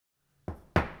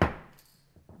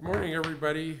Good morning,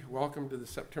 everybody. Welcome to the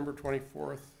September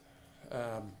 24th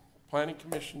Planning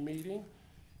Commission meeting.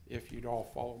 If you'd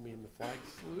all follow me in the flag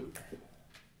salute.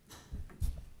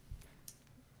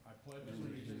 I pledge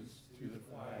allegiance to the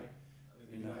flag of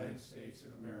the United States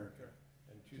of America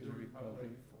and to the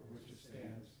republic for which it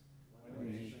stands,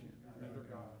 one nation, under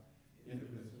God,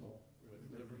 indivisible, with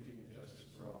liberty and justice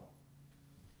for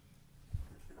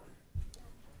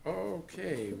all.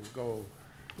 Okay, we'll go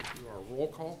to our roll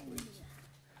call, please.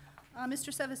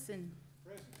 Mr. Sevison.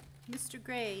 Present. Mr.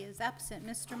 Gray is absent.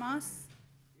 Mr. Moss.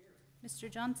 Here.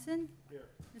 Mr. Johnson. Here.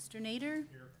 Mr. Nader.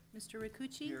 Here. Mr.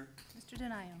 Ricucci. Here. Mr.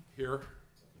 Denayo. Here.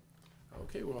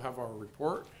 Okay, we'll have our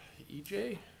report.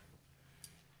 EJ.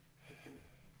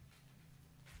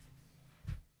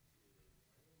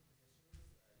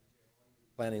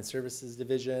 Planning Services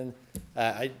Division.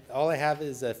 All I have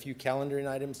is a few calendaring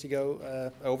items to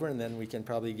go over, and then we can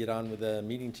probably get on with the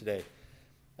meeting today.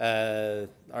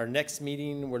 Our next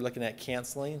meeting we're looking at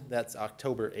canceling. That's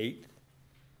October 8th.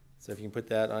 So if you can put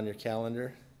that on your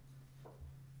calendar.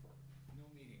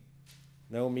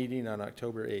 No meeting on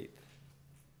October 8th.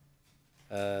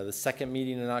 The second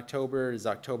meeting in October is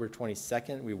October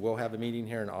 22nd. We will have a meeting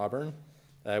here in Auburn.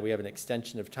 We have an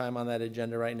extension of time on that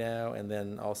agenda right now, and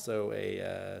then also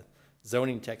a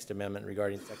zoning text amendment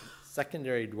regarding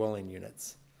secondary dwelling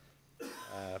units.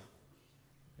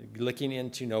 Looking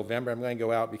into November, I'm going to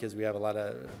go out because we have a lot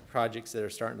of projects that are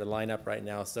starting to line up right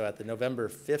now. So at the November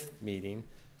 5th meeting,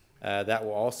 that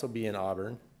will also be in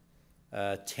Auburn.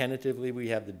 Tentatively, we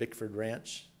have the Bickford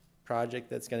Ranch project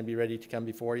that's going to be ready to come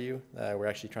before you. We're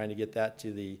actually trying to get that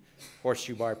to the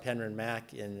Horseshoe Bar Penryn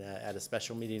Mac at a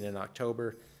special meeting in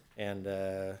October, and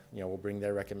we'll bring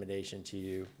their recommendation to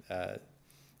you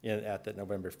at the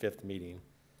November 5th meeting.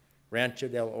 Rancho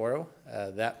del Oro,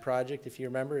 that project, if you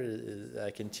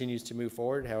remember, continues to move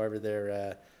forward. However,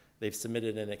 they've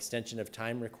submitted an extension of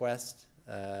time request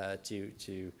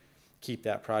to keep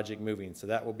that project moving. So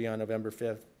that will be on November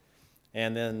 5th.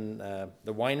 And then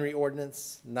the winery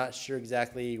ordinance, not sure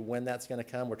exactly when that's going to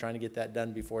come. We're trying to get that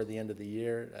done before the end of the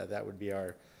year. That would be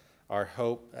our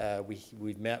hope.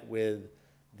 We've met with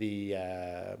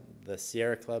the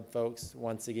Sierra Club folks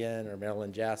once again, or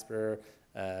Maryland Jasper.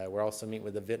 We're also meeting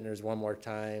with the Vintners one more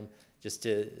time just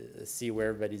to see where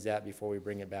everybody's at before we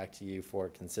bring it back to you for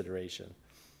consideration.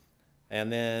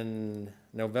 And then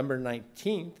November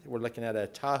 19th, we're looking at a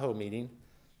Tahoe meeting,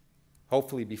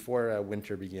 hopefully before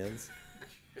winter begins,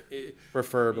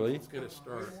 preferably. It's going to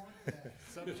start.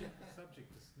 Subject to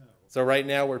snow. So right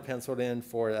now we're penciled in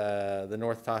for the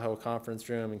North Tahoe Conference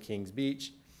Room in Kings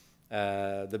Beach.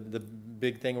 The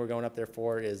big thing we're going up there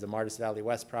for is the Martis Valley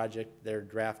West project. Their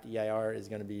draft EIR is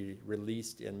going to be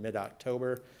released in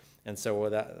mid-October, and so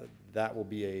that will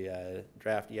be a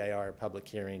draft EIR public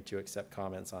hearing to accept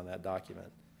comments on that document.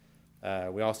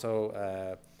 We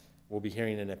also will be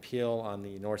hearing an appeal on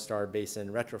the North Star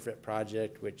Basin retrofit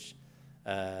project, which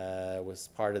was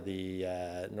part of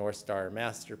the North Star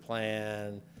Master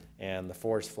Plan and the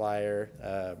Forest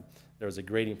Flyer. There was a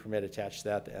grading permit attached to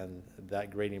that, and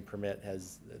that grading permit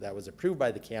that was approved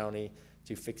by the county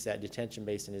to fix that detention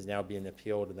basin is now being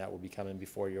appealed, and that will be coming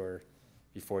before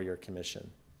your commission.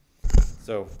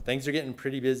 So things are getting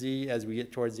pretty busy as we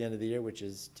get towards the end of the year, which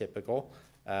is typical,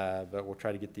 but we'll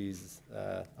try to get these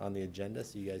on the agenda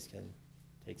so you guys can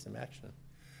take some action.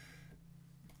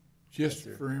 Just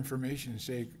for information's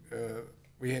sake,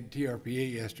 we had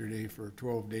TRPA yesterday for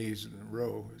 12 days in a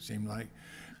row, it seemed like.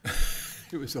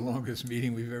 It was the longest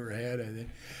meeting we've ever had, I think.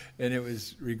 And it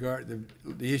was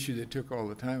the issue that took all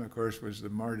the time, of course, was the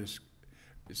Martis.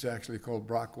 It's actually called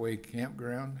Brockway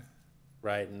Campground.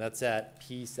 Right, and that's that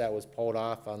piece that was pulled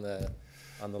off on the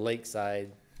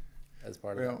lakeside as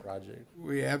part of the project.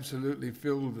 We absolutely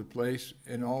filled the place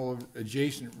in all of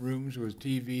adjacent rooms with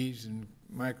TVs and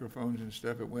microphones and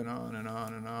stuff. It went on and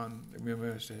on and on. We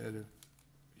must have had a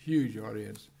huge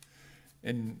audience.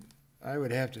 And I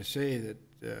would have to say that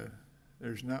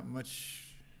there's not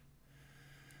much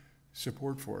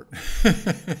support for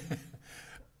it.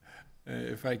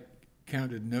 If I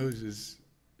counted noses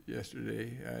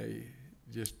yesterday,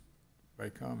 by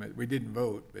comment, we didn't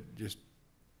vote, but just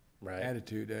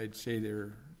attitude, I'd say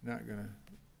they're not going to.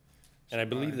 And I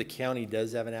believe the county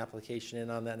does have an application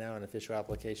in on that now, an official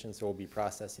application, so we'll be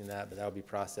processing that, but that will be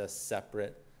processed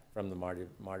separate from the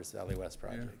Martis Valley West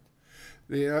project.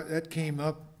 Yeah. That came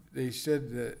up, they said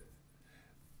that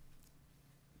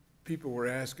people were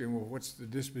asking, well, what's the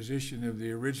disposition of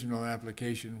the original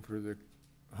application for the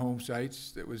home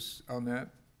sites that was on that?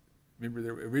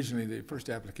 Remember, originally the first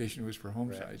application was for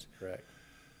home sites. Correct.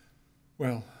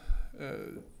 Well,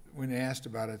 when asked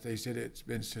about it, they said it's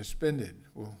been suspended.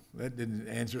 Well, that didn't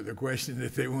answer the question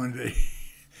that they wanted to.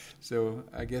 So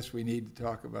I guess we need to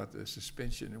talk about the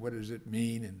suspension. What does it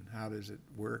mean and how does it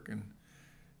work? And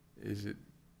it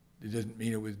doesn't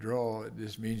mean a withdrawal. It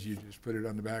just means you just put it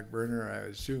on the back burner, I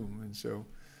assume. And so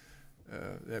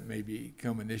that may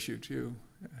become an issue too.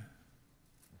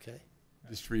 Okay.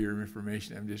 Just for your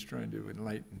information, I'm just trying to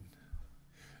enlighten.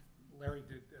 Larry,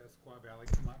 did Squaw Valley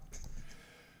come up?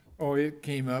 Oh, it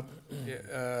came up.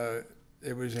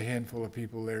 There was a handful of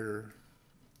people there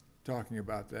talking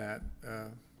about that.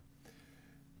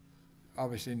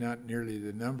 Obviously not nearly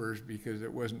the numbers because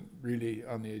it wasn't really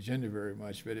on the agenda very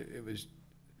much, but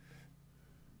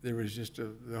there was just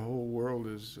the whole world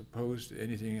is opposed to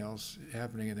anything else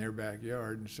happening in their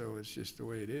backyard, and so it's just the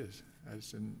way it is. I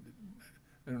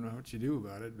don't know what you do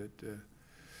about it, but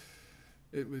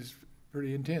it was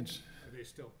pretty intense. Are they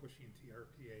still pushing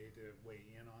TRPA to weigh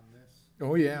in on this?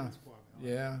 Oh, yeah. Squaw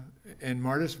Valley? Yeah, and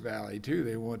Martis Valley too.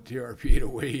 They want TRP to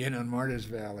weigh in on Martis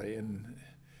Valley, and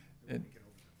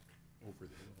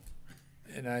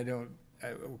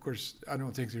of course, I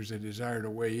don't think there's a desire to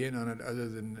weigh in on it other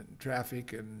than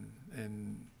traffic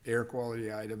and air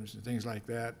quality items and things like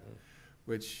that,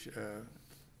 which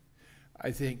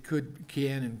I think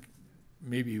can and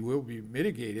maybe will be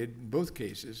mitigated in both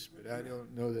cases, but I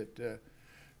don't know that,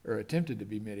 or attempted to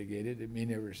be mitigated. It may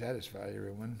never satisfy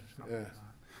everyone.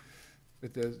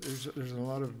 But there's a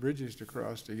lot of bridges to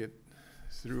cross to get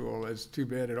through all that. It's too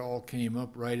bad it all came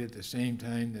up right at the same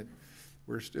time that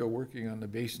we're still working on the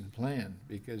basin plan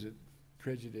because it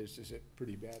prejudices it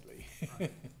pretty badly.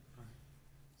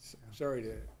 Sorry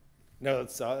to. No,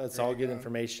 it's all good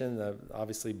information.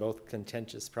 Obviously, both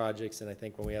contentious projects, and I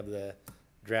think when we have the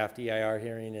draft EIR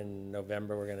hearing in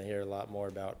November, we're going to hear a lot more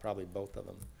about probably both of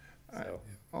them. So.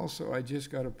 Also, I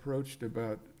just got approached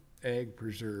about ag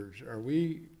preserves. Are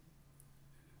we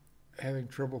having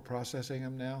trouble processing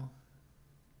them now?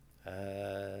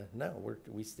 No,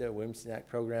 WIMSNAC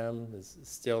program is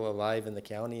still alive in the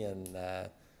county, and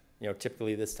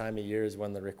typically this time of year is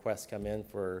when the requests come in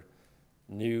for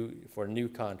new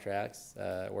contracts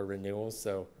or renewals.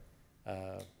 So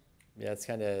it's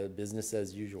kind of business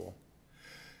as usual.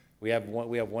 We have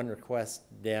one request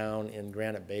down in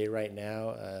Granite Bay right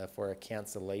now for a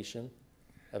cancellation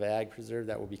of ag preserve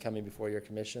that will be coming before your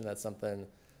commission. That's something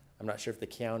I'm not sure if the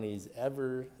county's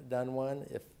ever done one.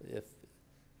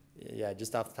 Yeah,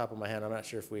 just off the top of my head, I'm not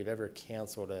sure if we've ever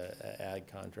canceled a ag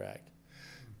contract.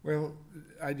 Well,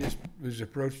 I just was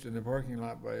approached in the parking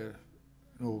lot by an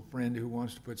old friend who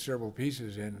wants to put several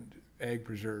pieces in ag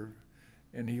preserve,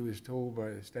 and he was told by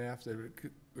the staff that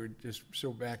we're just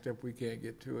so backed up we can't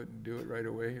get to it and do it right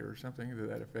away or something to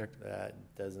that effect. That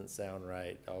doesn't sound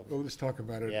right. Well, let's talk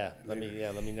about it. Yeah, let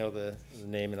me know the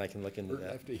name and I can look into Bert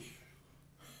that. Lefty.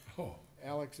 Oh,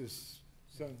 Alex's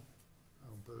son.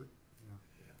 Oh, Bert?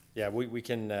 Yeah, we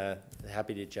can,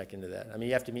 happy to check into that. I mean,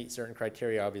 you have to meet certain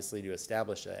criteria, obviously, to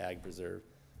establish an ag preserve.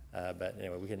 But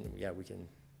anyway, we can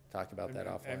talk about that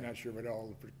offline. I'm not sure what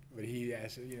but he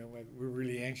asked, we're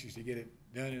really anxious to get it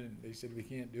done, and they said we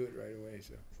can't do it right away,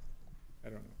 so I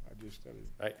don't know. I just started.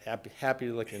 Right, happy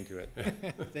to look into it.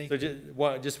 Thank So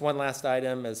you. just one last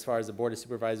item as far as the Board of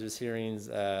Supervisors hearings,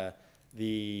 the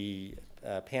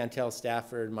Pantel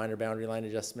Stafford minor boundary line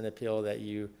adjustment appeal that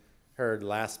you heard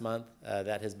last month,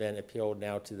 that has been appealed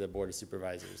now to the Board of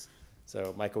Supervisors.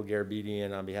 So Michael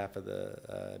Garabedian, on behalf of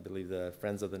I believe the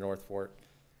Friends of the North Fork,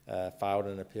 filed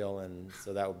an appeal, and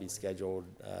so that will be scheduled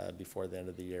before the end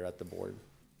of the year at the board.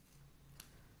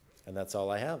 And that's all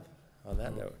I have on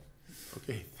that note.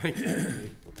 Okay, thank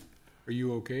you. Are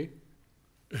you okay?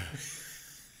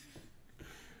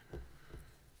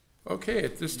 Okay,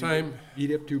 at this time,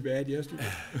 Beat up too bad yesterday?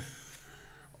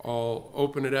 I'll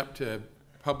open it up to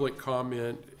public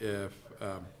comment. If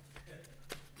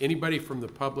anybody from the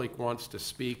public wants to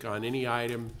speak on any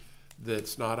item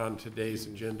that's not on today's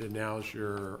agenda, now's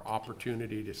your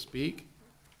opportunity to speak.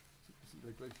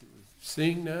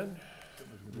 Seeing none,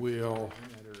 we'll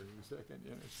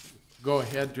go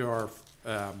ahead to our,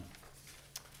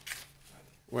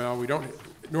 well, we don't,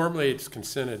 normally it's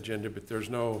consent agenda, but there's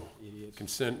no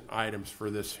consent items for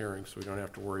this hearing, so we don't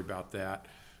have to worry about that.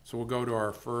 So we'll go to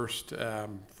our first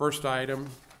item,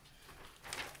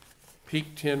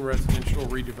 Peak 10 residential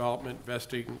redevelopment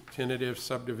vesting tentative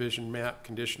subdivision map,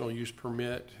 conditional use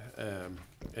permit,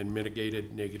 and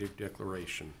mitigated negative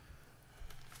declaration.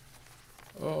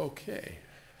 Okay.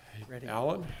 Ready.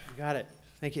 Alan? You got it.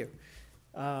 Thank you.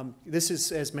 This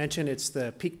is, as mentioned, it's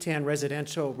the Peak 10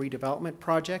 residential redevelopment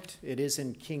project. It is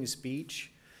in Kings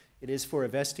Beach. It is for a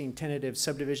vesting tentative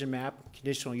subdivision map,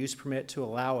 conditional use permit to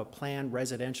allow a planned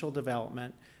residential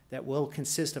development that will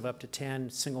consist of up to 10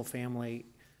 single-family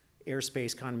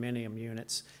airspace condominium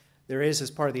units. There is,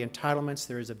 as part of the entitlements,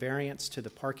 there is a variance to the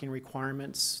parking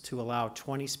requirements to allow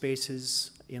 20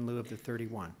 spaces in lieu of the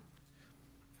 31.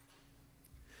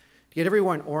 To get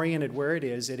everyone oriented where it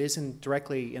is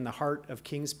directly in the heart of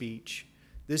Kings Beach.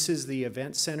 This is the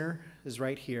event center, is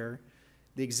right here.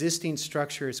 The existing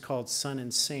structure is called Sun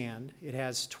and Sand. It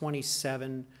has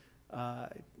 27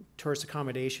 tourist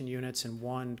accommodation units and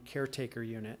 1 caretaker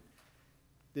unit.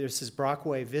 This is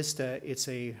Brockway Vista. It's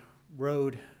a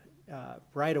road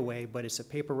right away, but it's a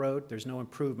paper road. There's no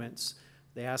improvements.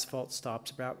 The asphalt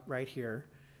stops about right here.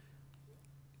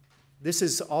 This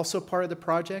is also part of the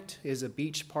project, is a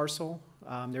beach parcel.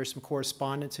 There's some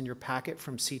correspondence in your packet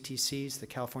from CTCs, the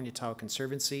California Tile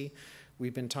Conservancy.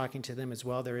 We've been talking to them as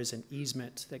well. There is an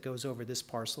easement that goes over this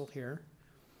parcel here.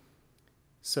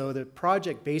 So the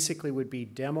project basically would be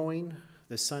demoing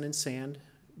the Sun and Sand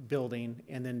building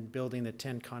and then building the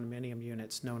 10 condominium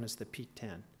units known as the Peak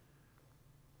 10.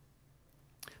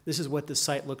 This is what the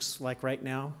site looks like right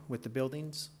now with the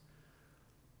buildings.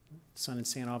 Sun and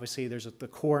Sand, obviously, there's the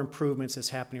core improvements that's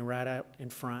happening right out in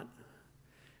front.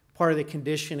 Part of the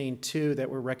conditioning, too, that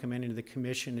we're recommending to the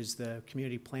commission is the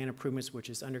community plan improvements, which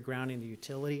is undergrounding the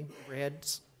utility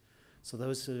overheads. So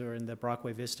those are in the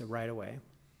Brockway Vista right away.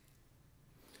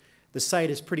 The site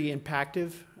is pretty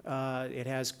impactful. It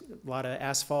has a lot of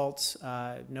asphalt,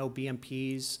 no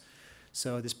BMPs.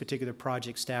 So this particular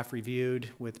project staff reviewed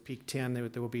with Peak 10,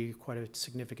 there will be quite a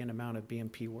significant amount of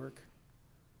BMP work.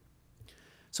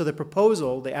 So the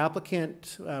proposal, the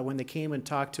applicant, when they came and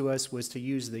talked to us, was to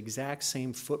use the exact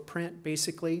same footprint,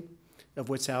 basically, of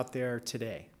what's out there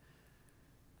today.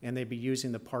 And they'd be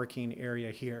using the parking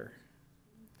area here.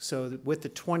 So with the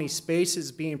 20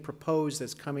 spaces being proposed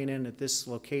that's coming in at this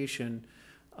location,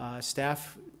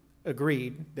 staff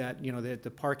agreed that, you know, that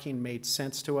the parking made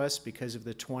sense to us because of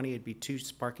the 20, it'd be 2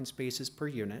 parking spaces per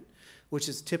unit, which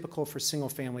is typical for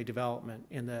single-family development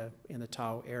in the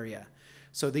Tahoe area.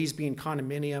 So these being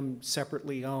condominium,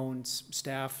 separately owned,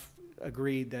 staff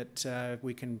agreed that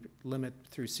we can limit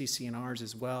through CC&Rs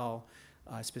as well,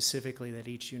 specifically that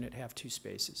each unit have 2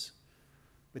 spaces.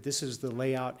 But this is the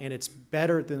layout, and it's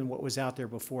better than what was out there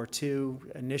before too.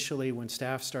 Initially, when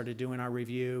staff started doing our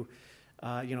review,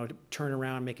 you know, turn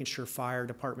around, making sure fire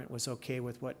department was okay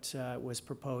with what was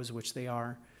proposed, which they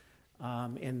are,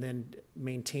 and then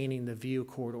maintaining the view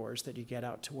corridors that you get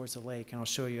out towards the lake. And I'll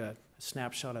show you a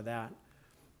snapshot of that.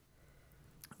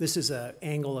 This is an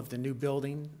angle of the new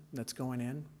building that's going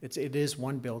in. It is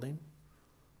one building.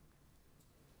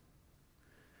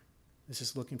 This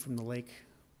is looking from the lake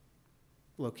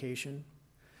location.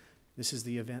 This is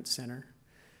the event center.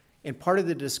 And part of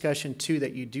the discussion, too,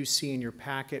 that you do see in your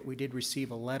packet, we did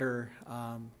receive a letter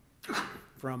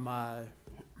from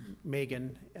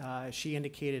Megan. She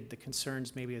indicated the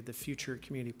concerns maybe of the future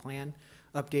community plan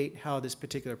update, how this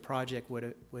particular project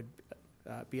would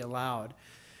be allowed.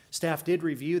 Staff did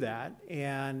review that,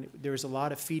 and there was a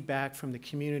lot of feedback from the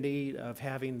community of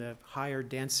having the higher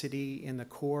density in the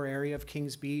core area of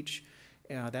Kings Beach,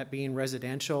 that being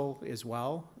residential as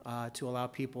well, to allow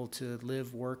people to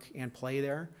live, work, and play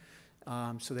there,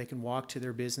 so they can walk to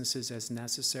their businesses as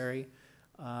necessary.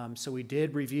 So we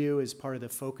did review as part of the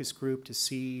focus group to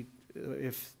see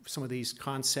if some of these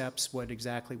concepts, what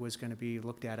exactly was going to be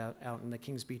looked at out in the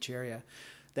Kings Beach area.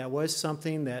 That was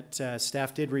something that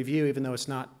staff did review, even though it's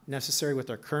not necessary with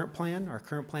our current plan. Our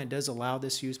current plan does allow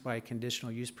this use by a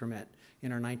conditional use permit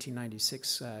in our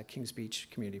 1996 Kings Beach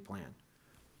community plan.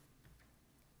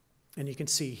 And you can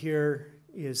see here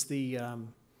is the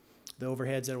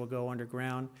overheads that will go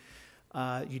underground.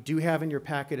 You do have in your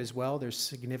packet as well, there's a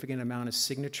significant amount of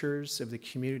signatures of the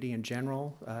community in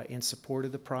general in support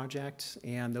of the project,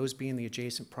 and those being the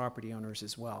adjacent property owners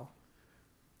as well.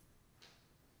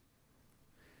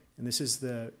 And this is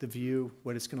the view,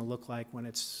 what it's going to look like when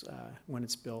it's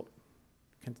built.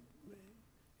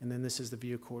 And then this is the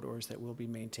view corridors that will be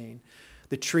maintained.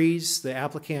 The trees, the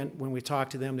applicant, when we talk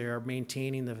to them, they are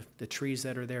maintaining the trees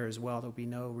that are there as well. There'll be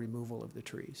no removal of the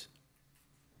trees.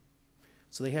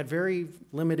 So they had very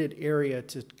limited area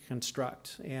to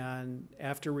construct. And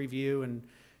after review and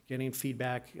getting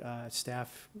feedback,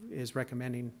 staff is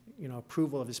recommending, you know,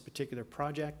 approval of this particular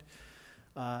project.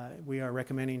 We are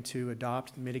recommending to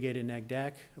adopt the mitigated neg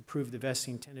deck, approve the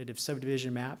vesting tentative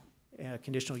subdivision map,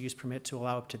 conditional use permit to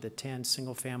allow up to the 10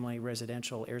 single-family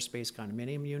residential airspace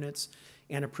condominium units,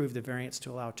 and approve the variance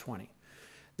to allow 20.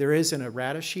 There is an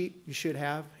errata sheet you should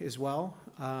have as well.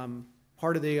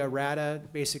 Part of the errata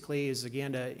basically is,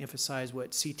 again, to emphasize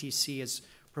what CTC has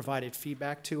provided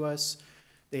feedback to us.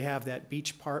 They have that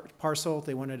beach parcel.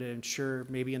 They wanted to ensure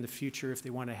maybe in the future if they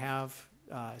want to have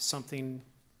something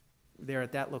there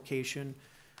at that location.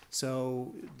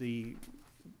 So the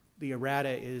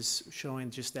errata is showing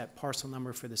just that parcel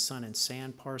number for the Sun and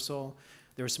Sand parcel.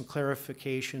 There were some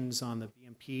clarifications on the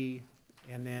BMP,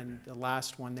 and then the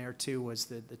last one there too was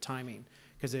the timing,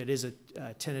 because it is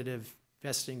a tentative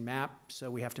vesting map, so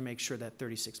we have to make sure that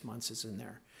 36 months is in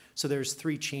there. So there's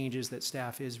 3 changes that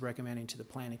staff is recommending to the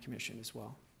Planning Commission as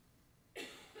well.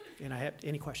 And I have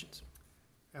any questions?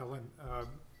 Ellen,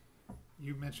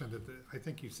 you mentioned that I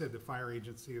think you said the fire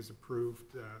agency has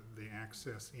approved the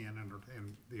access in and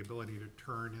the ability to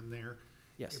turn in there.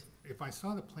 Yes. If I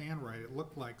saw the plan right, it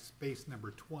looked like space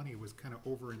number 20 was kind of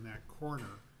over in that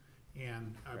corner.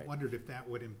 And I Right. wondered if that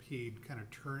would impede kind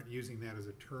of using that as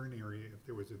a turn area if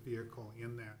there was a vehicle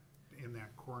in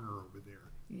that corner over there.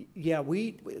 Yeah,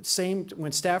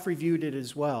 when staff reviewed it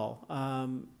as well,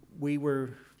 we were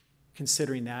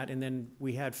considering that, and then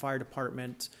we had fire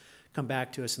department come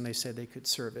back to us and they said they could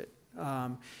serve it.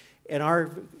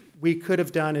 And we could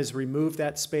have done is remove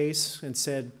that space and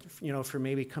said, for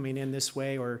maybe coming in this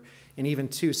way, and even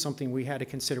too, something we had to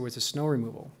consider was the snow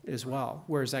removal as well.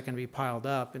 Where is that going to be piled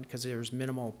up? And because there's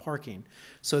minimal parking.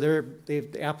 So the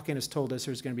applicant has told us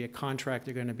there's going to be a contract,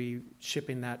 they're going to be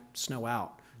shipping that snow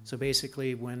out. So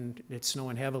basically, when it's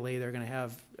snowing heavily, they're going to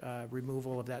have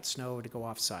removal of that snow to go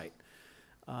off-site.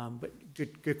 But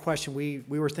good question. We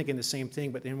were thinking the same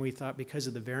thing, but then we thought because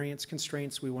of the variance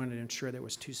constraints, we wanted to ensure there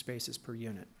was 2 spaces per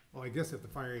unit. Well, I guess if the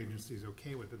fire agency is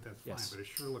okay with it, that's fine, Yes. but it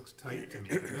sure looks tight to me.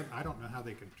 I don't know how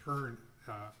they can turn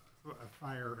a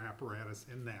fire apparatus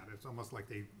in that. It's almost like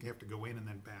they have to go in and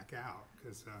then back out,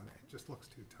 because it just looks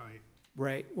too tight.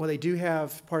 Right. Well, they do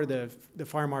have, part of the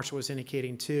fire marshal was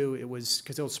indicating too, it was,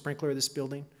 because it'll sprinkler this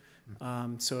building.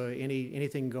 So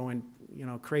anything going,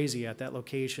 crazy at that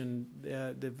location,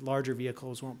 the larger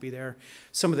vehicles won't be there.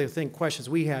 Some of the questions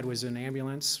we had was an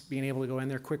ambulance, being able to go in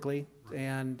there quickly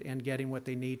and getting what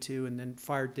they need to, and then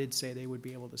fire did say they would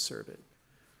be able to serve it.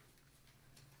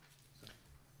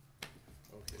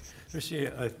 Chrissy,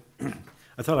 I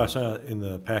thought I saw in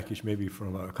the package, maybe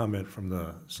from a comment from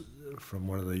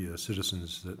one of the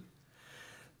citizens,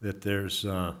 that there's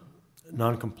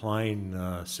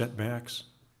non-complying setbacks.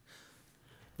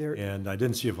 And I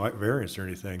didn't see a variance or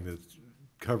anything that's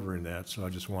covering that, so I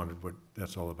just wondered what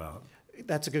that's all about.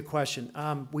 That's a good question.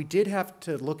 We did have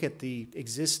to look at the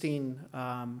existing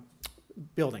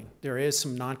building. There is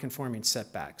some non-conforming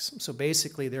setbacks. So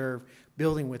basically, they're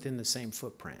building within the same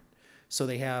footprint. So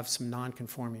they have some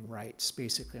non-conforming rights,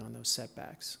 basically, on those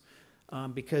setbacks.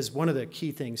 Because one of the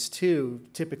key things, too,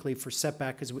 typically for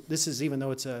setback, because this is, even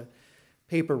though it's a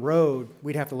paper road,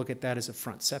 we'd have to look at that as a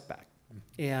front setback.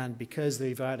 And because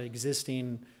they've got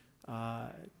existing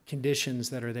conditions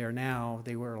that are there now,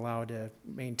 they were allowed to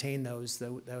maintain those,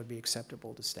 that would be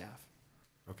acceptable to staff.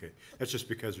 Okay, that's just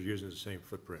because they're using the same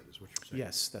footprint, is what you're saying?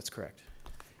 Yes, that's correct.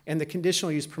 And the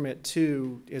conditional use permit,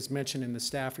 too, as mentioned in the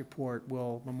staff report,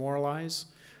 will memorialize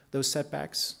those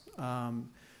setbacks.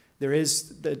 There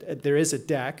is a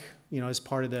deck, as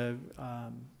part of the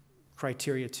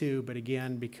criteria, too, but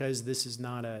again, because this is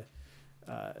not a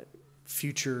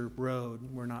future road,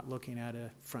 we're not looking at a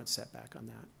front setback on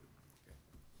that.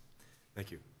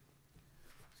 Thank you.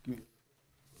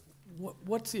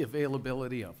 What's the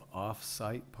availability of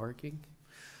off-site parking?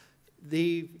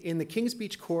 In the Kings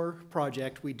Beach Core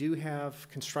project, we do have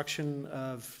construction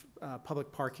of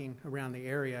public parking around the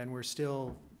area, and we're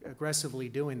still aggressively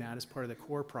doing that as part of the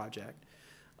core project.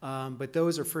 But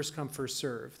those are first come, first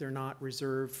serve. They're not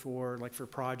reserved for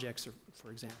projects,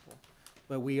 for example.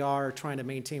 But we are trying to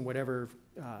maintain whatever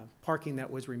parking that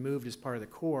was removed as part of the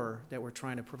core, that we're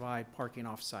trying to provide parking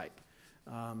off-site.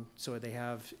 So they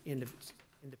have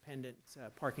independent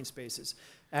parking spaces.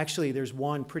 Actually, there's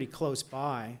one pretty close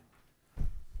by.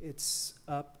 It's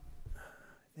up, I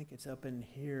think it's up in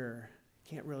here.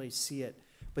 Can't really see it.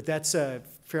 But that's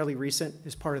fairly recent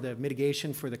as part of the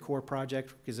mitigation for the core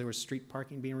project, because there was street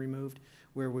parking being removed.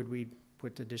 Where would we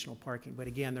put additional parking? But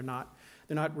again, they're not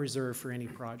reserved for any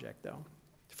project, though.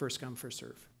 First come, first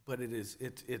serve. But it's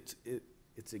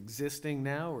existing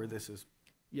now, or this is?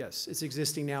 Yes, it's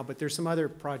existing now, but there's some other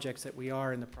projects that we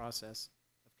are in the process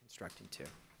of constructing too.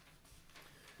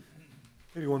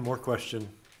 Maybe one more question.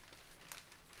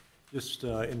 Just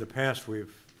in the past,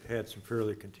 we've had some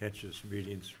fairly contentious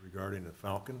meetings regarding the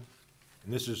Falcon,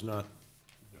 and this is not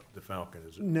the Falcon,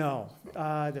 is it? No,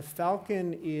 the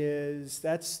Falcon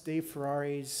that's Dave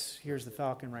Ferrari's. Here's the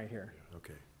Falcon right here.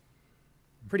 Okay.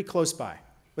 Pretty close by,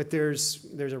 but there's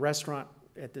a restaurant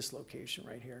at this location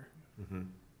right here. Mm-hmm.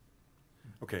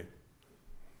 Okay,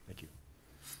 thank you.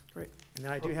 Great. And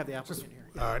then I do have the Just applicant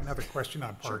here. another question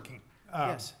on parking.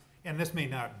 Yes. And this may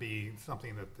not be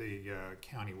something that the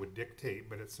county would dictate,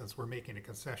 but since we're making a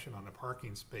concession on the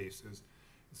parking spaces,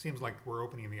 it seems like we're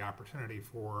opening the opportunity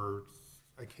for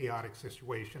a chaotic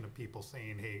situation of people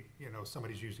saying, hey, you know,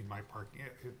 somebody's using my parking,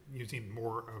 using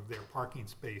more of their parking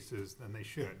spaces than they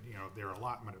should, you know, their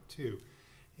allotment of 2.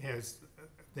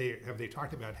 Have they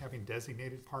talked about having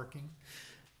designated parking?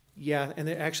 Yeah, and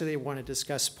they want to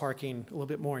discuss parking a little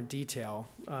bit more in detail.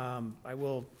 I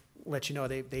will let you know,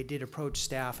 they did approach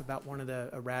staff about one of the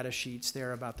errata sheets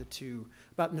there about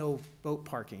about no boat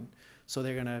parking. So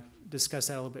they're gonna discuss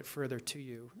that a little bit further to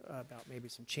you about maybe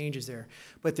some changes there.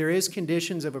 But there is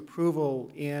conditions of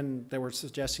approval that we're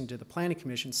suggesting to the Planning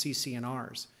Commission,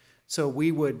 CC&Rs. So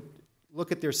we would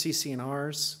look at their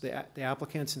CC&Rs, the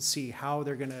applicants, and see how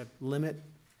they're gonna limit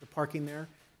the parking there,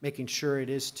 making sure it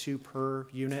is 2 per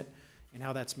unit and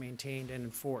how that's maintained and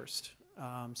enforced.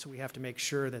 So we have to make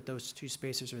sure that those 2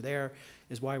 spaces are there,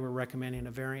 is why we're recommending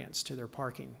a variance to their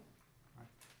parking.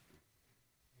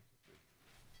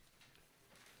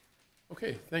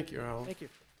 Okay, thank you, Alan. Thank you.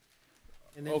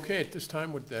 And then, Okay, at this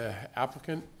time, would the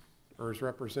applicant or his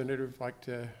representative like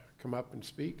to come up and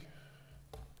speak?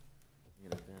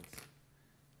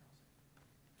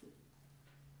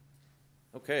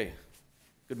 Okay,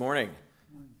 good morning.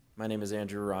 My name is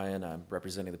Andrew Ryan. I'm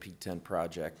representing the Peak 10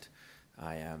 project.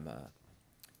 I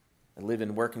live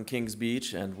and work in Kings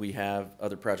Beach, and we have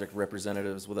other project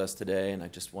representatives with us today, and I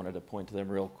just wanted to point to them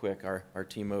real quick. Our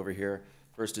team over here,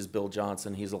 first is Bill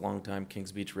Johnson. He's a longtime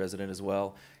Kings Beach resident as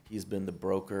well. He's been the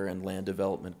broker and land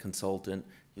development consultant.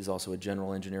 He's also a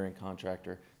general engineering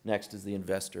contractor. Next is the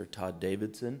investor, Todd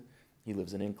Davidson. He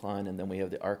lives in Incline, and then we have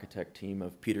the architect team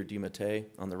of Peter DiMattei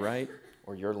on the right,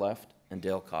 or your left, and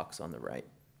Dale Cox on the right.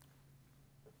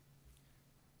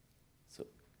 So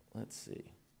let's see.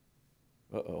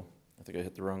 Uh-oh, I think I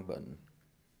hit the wrong button.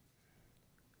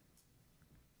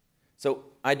 So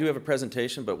I do have a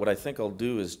presentation, but what I think I'll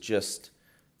do is just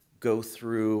go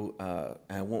through, and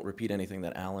I won't repeat anything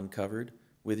that Alan covered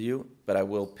with you, but I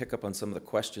will pick up on some of the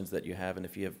questions that you have, and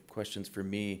if you have questions for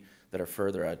me that are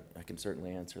further, I can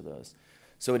certainly answer those.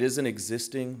 So it is an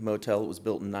existing motel. It was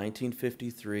built in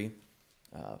 1953.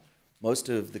 Most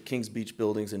of the Kings Beach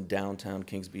buildings in downtown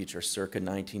Kings Beach are circa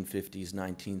 1950s,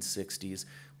 1960s.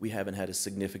 We haven't had a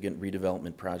significant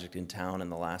redevelopment project in town in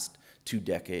the last 2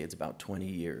 decades, about 20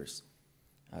 years,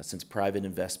 since private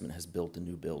investment has built a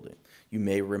new building. You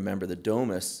may remember the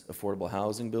Domus affordable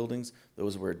housing buildings.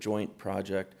 Those were a joint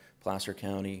project, Placer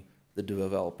County, the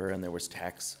developer, and there was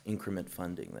tax increment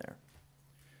funding there.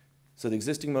 So the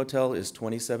existing motel is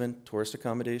 27 tourist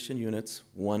accommodation units,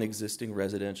 1 existing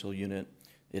residential unit.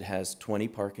 It has 20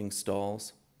 parking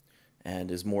stalls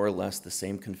and is more or less the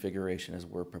same configuration as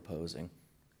we're proposing.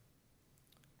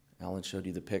 Alan showed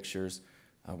you the pictures.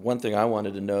 One thing I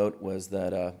wanted to note was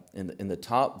that in the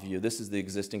top view, this is the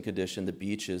existing condition. The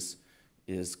beach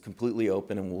is completely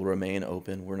open and will remain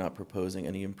open. We're not proposing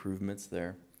any improvements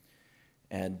there.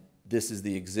 And this is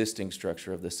the existing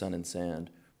structure of the Sun and Sand.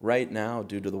 Right now,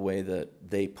 due to the way that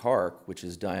they park, which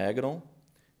is diagonal,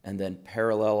 and then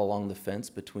parallel along the fence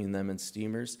between them and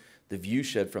steamers, the view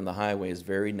shed from the highway is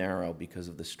very narrow because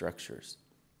of the structures.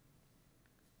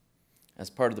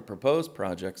 As part of the proposed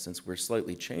project, since we're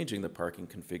slightly changing the parking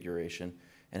configuration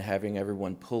and having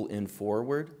everyone pull in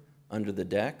forward under the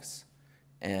decks,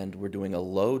 and we're doing a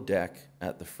low deck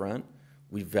at the front,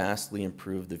 we vastly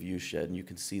improved the view shed, and you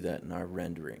can see that in our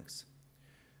renderings.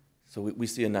 So we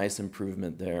see a nice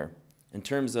improvement there. In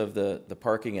terms of the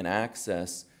parking and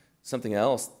access, something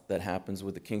else that happens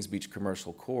with the Kings Beach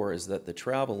Commercial Core is that the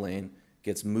travel lane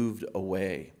gets moved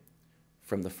away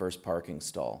from the first parking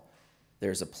stall.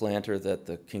 There's a planter that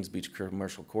the Kings Beach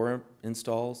Commercial Core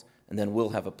installs, and then we'll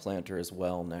have a planter as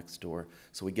well next door.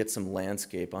 So we get some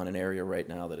landscape on an area right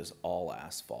now that is all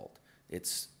asphalt.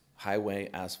 It's highway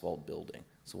asphalt building,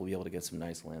 so we'll be able to get some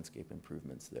nice landscape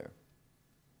improvements there.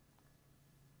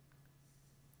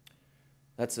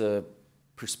 That's a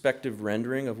perspective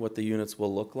rendering of what the units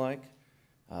will look like.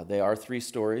 They are 3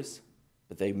 stories,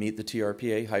 but they meet the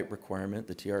TRPA height requirement.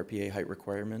 The TRPA height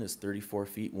requirement is 34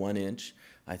 feet 1 inch.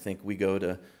 I think we go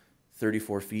to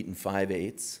 34 feet and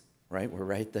 5/8, right? We're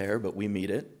right there, but we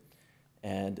meet it.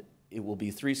 And it will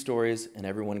be 3 stories, and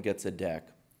everyone gets a deck.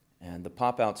 And the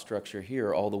pop-out structure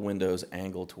here, all the windows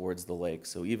angle towards the lake,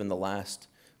 so even the last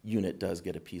unit does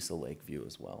get a piece of lake view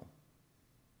as well.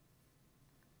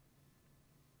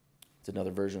 It's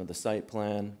another version of the site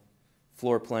plan,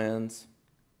 floor plans,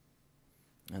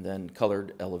 and then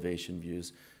colored elevation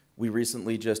views. We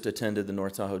recently just attended the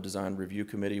North Tahoe Design Review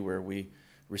Committee where we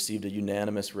received a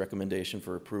unanimous recommendation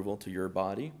for approval to your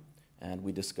body, and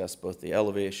we discussed both the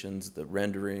elevations, the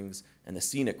renderings, and the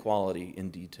scenic quality in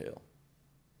detail.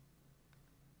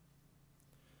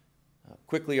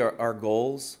 Quickly, our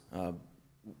goals.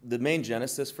 The main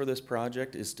genesis for this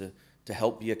project is to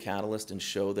help be a catalyst and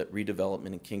show that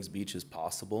redevelopment in Kings Beach is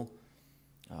possible.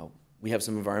 We have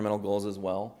some environmental goals as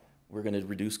well. We're going to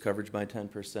reduce coverage by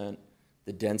 10%.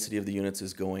 The density of the units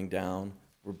is going down.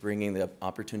 We're bringing the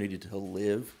opportunity to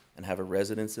live and have a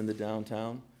residence in the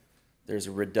downtown. There's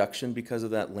a reduction because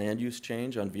of that land use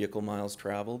change on vehicle miles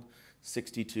traveled,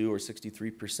 62 or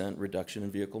 63% reduction in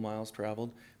vehicle miles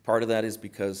traveled. Part of that is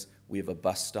because we have a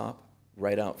bus stop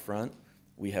right out front.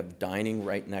 We have dining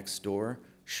right next door,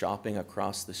 shopping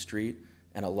across the street,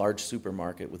 and a large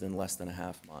supermarket within less than a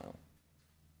half mile.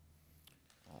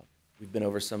 We've been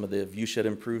over some of the view shed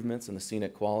improvements and the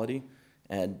scenic quality.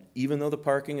 And even though the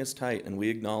parking is tight, and we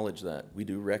acknowledge that, we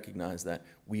do recognize that,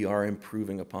 we are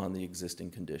improving upon the existing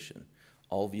condition.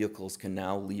 All vehicles can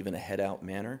now leave in a head-out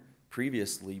manner.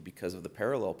 Previously, because of the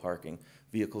parallel parking,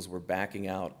 vehicles were backing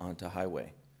out onto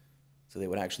highway. So they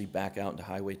would actually back out into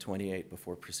Highway 28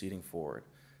 before proceeding forward.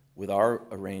 With our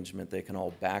arrangement, they can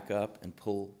all back up and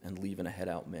pull and leave in a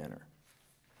head-out manner.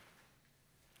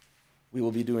 We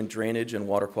will be doing drainage and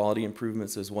water quality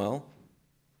improvements as well,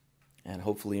 and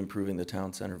hopefully improving the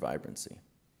town center vibrancy.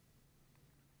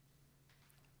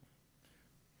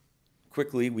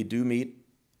 Quickly, we do meet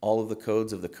all of the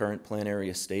codes of the current plan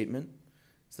area statement.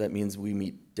 So that means we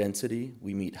meet density,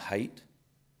 we meet height.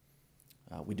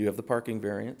 We do have the parking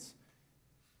variance.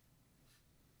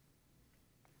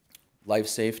 Life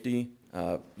safety,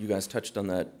 you guys touched on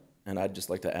that, and I'd just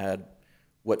like to add,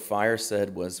 what Fire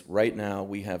said was, right now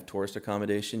we have tourist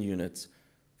accommodation units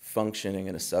functioning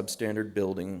in a substandard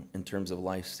building in terms of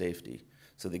life safety.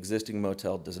 So the existing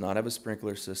motel does not have a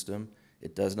sprinkler system,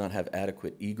 it does not have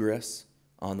adequate egress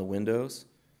on the windows,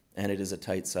 and it is a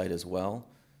tight site as well.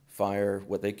 Fire,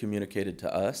 what they communicated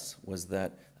to us was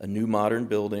that a new modern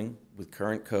building with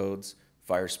current codes,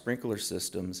 fire sprinkler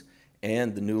systems,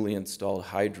 and the newly installed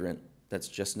hydrant that's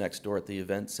just next door at the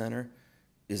event center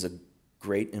is a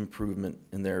great improvement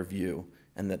in their view,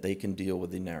 and that they can deal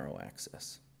with the narrow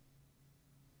access.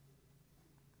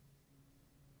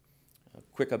 A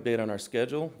quick update on our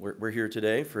schedule. We're here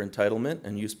today for entitlement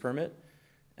and use permit.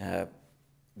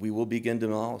 We will begin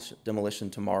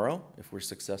demolition tomorrow if we're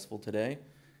successful today.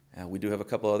 We do have a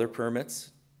couple other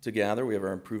permits to gather. We have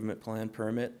our improvement plan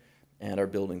permit and our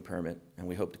building permit, and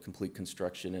we hope to complete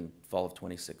construction in fall of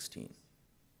 2016.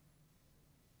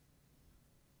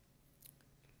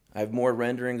 I have more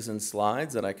renderings and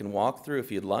slides that I can walk through if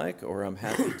you'd like, or I'm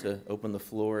happy to open the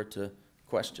floor to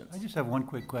questions. I just have one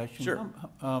quick question. Sure.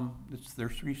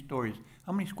 There's 3 stories.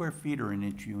 How many square feet are in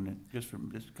each unit, just from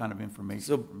this kind of information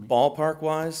So for me?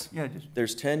 ballpark-wise, Yeah, just,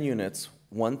 there's 10 units.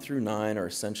 1 through 9 are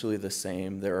essentially the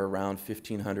same. They're around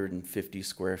 1,550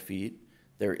 square feet.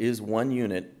 There is 1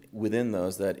 unit within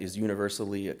those that is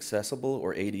universally accessible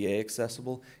or ADA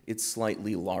accessible. It's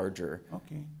slightly larger,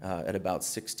 okay. at about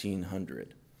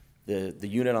 1,600. The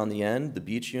unit on the end, the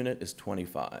beach unit, is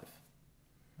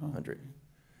 2,500.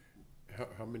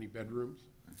 How many bedrooms?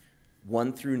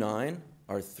 1 through 9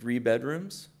 are 3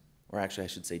 bedrooms, or actually I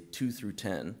should say 2 through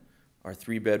 10 are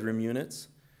 3-bedroom units.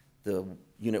 The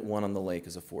unit 1 on the lake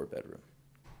is a 4-bedroom.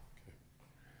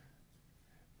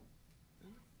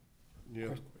 Any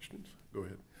other questions? Go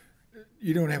ahead.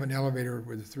 You don't have an elevator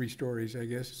with the 3 stories, I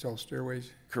guess, it's all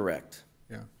stairways? Correct.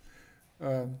 Yeah.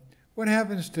 What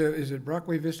happens to, is it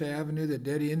Brockway Vista Avenue that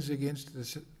dead ends against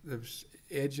the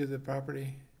edge of the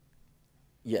property?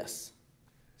 Yes.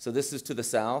 So this is to the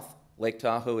south. Lake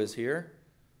Tahoe is here,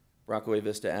 Brockway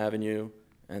Vista Avenue,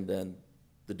 and then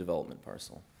the development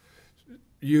parcel.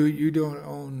 You don't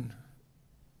own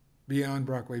beyond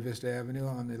Brockway Vista Avenue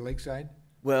on the lakeside?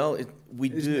 Well, we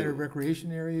do. Isn't that a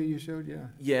recreation area you showed? Yeah.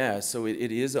 Yeah, so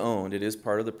it is owned, it is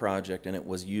part of the project, and it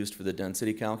was used for the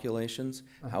density calculations.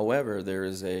 However, there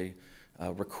is a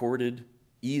recorded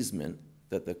easement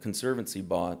that the Conservancy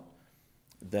bought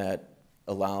that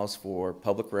allows for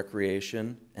public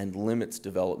recreation and limits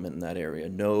development in that area.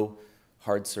 No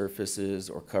hard surfaces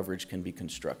or coverage can be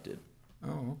constructed.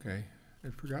 Oh, okay.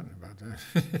 I'd forgotten about that.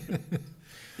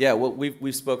 Yeah, well,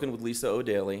 we've spoken with Lisa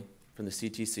O'Daly from the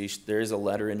CTC. There is a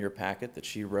letter in your packet that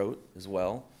she wrote as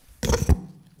well.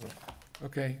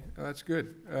 Okay, well, that's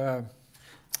good.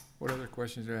 What other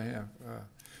questions do I have?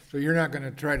 So you're not going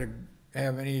to try to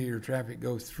have any of your traffic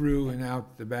go through and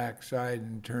out the back side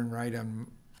and turn right on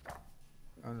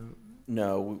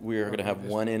No, we are going to have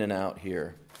one in and out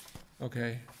here.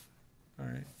 okay, all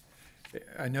right.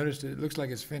 I noticed it looks like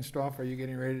it's fenced off. Are you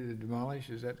getting ready to demolish?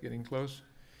 Is that getting close?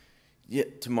 Yeah,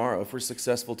 tomorrow, if we're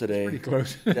successful today. Pretty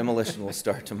close. Demolition will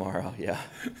start tomorrow, yeah.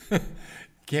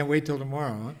 Can't wait till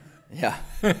tomorrow, huh? Yeah,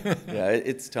 yeah,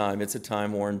 it's time. It's a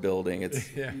time-worn building.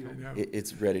 It's, Yeah, I know.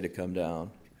 it's ready to come down.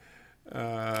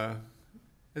 I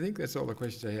think that's all the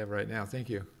questions I have right now. Thank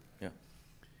you. Yeah.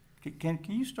 Can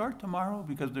you start tomorrow,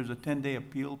 because there's a 10-day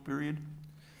appeal period?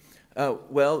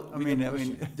 Well, I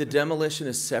mean, the demolition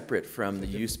is separate from the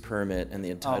use permit and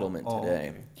the entitlement Oh,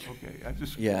 today. Okay, I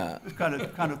just, Yeah. it's kind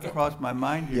of crossed my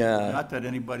mind here. Yeah. Not that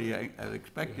anybody, I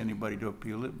expect anybody to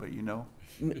appeal it, but you know.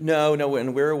 No,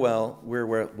 and we're well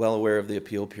aware of the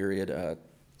appeal period.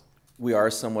 We are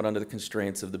somewhat under the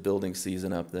constraints of the building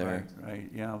season up there. Right,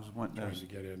 yeah, I was wanting Trying to to,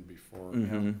 get in before.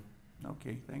 Mhm.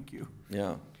 okay, thank you.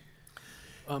 Yeah.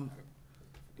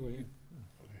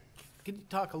 Can you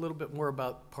talk a little bit more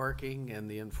about parking and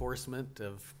the enforcement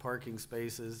of parking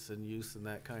spaces and use and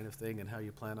that kind of thing, and how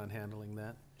you plan on handling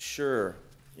that? Sure,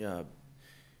 yeah.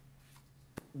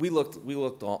 We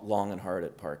looked long and hard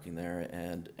at parking there,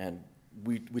 and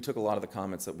we took a lot of the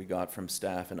comments that we got from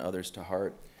staff and others to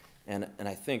heart. And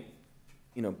I think,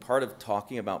 you know, part of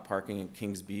talking about parking in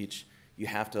Kings Beach, you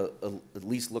have to at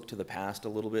least look to the past a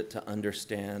little bit to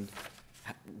understand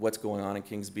what's going on in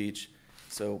Kings Beach.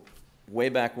 So way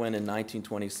back when in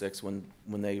 1926, when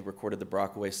they recorded the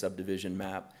Brockway subdivision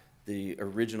map, the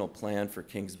original plan for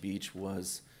Kings Beach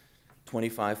was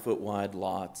 25-foot wide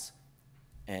lots,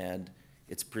 and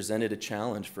it's presented a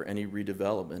challenge for any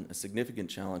redevelopment, a significant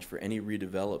challenge for any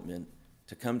redevelopment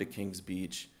to come to Kings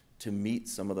Beach to meet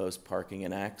some of those parking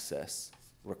and access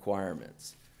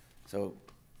requirements. So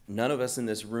none of us in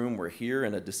this room were here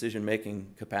in a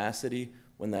decision-making capacity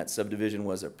when that subdivision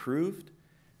was approved,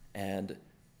 and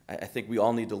I think we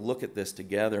all need to look at this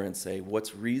together and say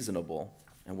what's reasonable,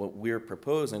 and what we're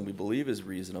proposing we believe is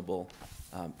reasonable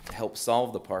to help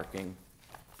solve the parking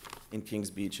in Kings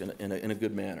Beach in a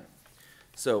good manner.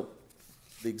 So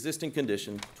the existing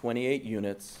condition, 28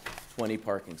 units, 20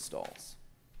 parking stalls.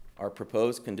 Our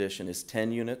proposed condition is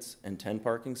 10 units and 10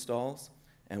 parking stalls,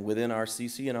 and within our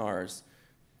CC&Rs,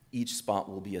 each spot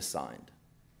will be assigned.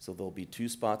 So there'll be 2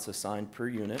 spots assigned per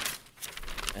unit,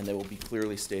 and they will be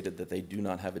clearly stated that they do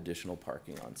not have additional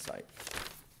parking on site.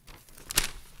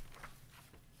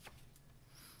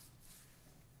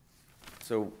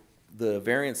 So the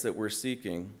variance that we're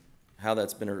seeking, how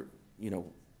that's been,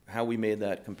 how we made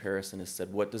that comparison is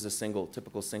said, what does a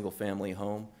typical single-family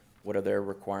home, what are their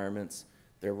requirements?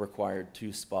 They're required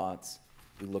 2 spots.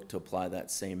 We look to apply that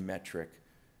same metric.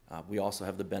 We also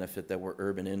have the benefit that we're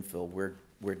urban infill.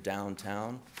 We're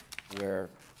downtown, where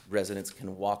residents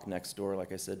can walk next door,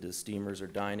 like I said, to steamers or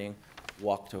dining,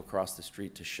 walk to across the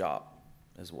street to shop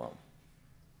as well.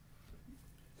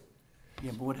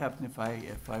 Yeah, but what happened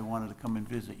if I wanted to come and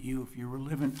visit you? If you were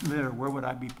living there, where would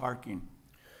I be parking?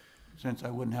 Since I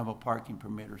wouldn't have a parking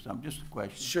permit or something, just a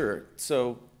question. Sure.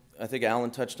 So I think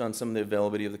Alan touched on some of the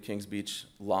availability of the Kings Beach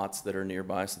lots that are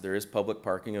nearby. So there is public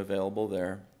parking available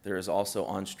there. There is also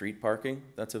on-street parking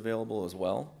that's available as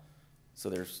well. So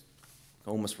there's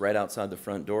almost right outside the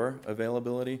front door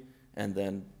availability, and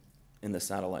then in the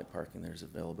satellite parking, there's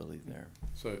availability there.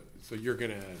 So you're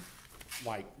gonna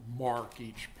like mark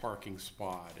each parking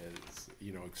spot as,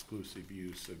 exclusive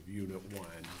use of unit 1,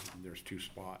 and there's 2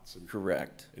 spots. And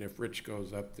Correct. And if Rich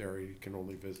goes up there, he can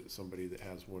only visit somebody that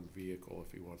has 1 vehicle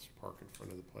if he wants to park in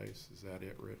front of the place. Is that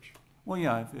it, Rich? Well,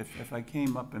 yeah, if I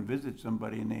came up and visited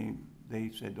somebody and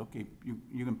they said, okay,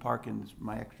 you can park in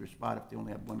my extra spot if they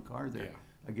only have 1 car there. Yeah.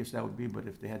 I guess that would be, but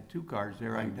if they had 2 cars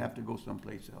there, I'd have to go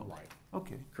someplace else. Right.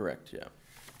 Okay. Correct, yeah.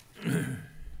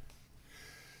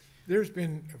 There's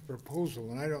been a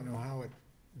proposal, and I don't know how it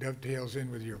dovetails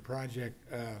in with your project.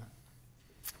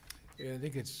 I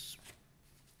think it's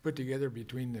put together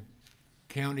between the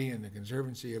county and the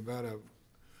Conservancy about a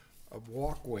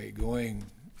walkway going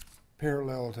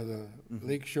parallel to the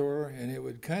lake shore, and it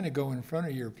would kind of go in front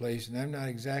of your place, and I'm not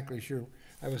exactly sure.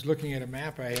 I was looking at a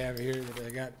map I have here that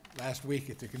I got last week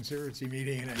at the Conservancy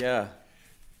meeting. And Yeah.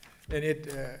 And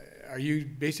are you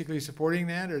basically supporting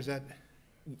that, or is that?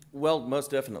 Well, most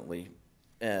definitely.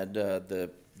 And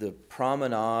the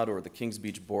promenade or the Kings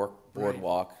Beach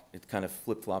boardwalk, it's kind of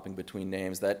flip-flopping between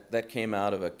names. That came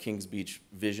out of a Kings Beach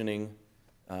visioning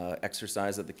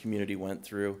exercise that the community went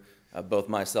through. Both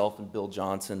myself and Bill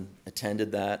Johnson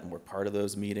attended that and were part of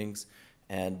those meetings.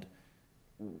 And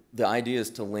the idea is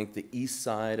to link the east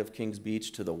side of Kings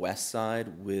Beach to the west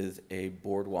side with a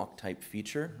boardwalk-type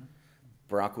feature.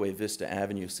 Brockway Vista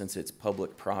Avenue, since it's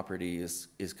public property, is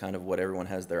kind of what everyone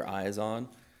has their eyes on.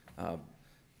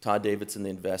 Todd Davidson, the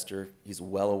investor, he's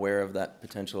well aware of that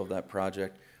potential of that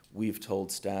project. We've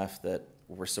told staff that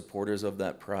we're supporters of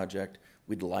that project.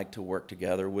 We'd like to work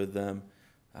together with them.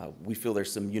 We feel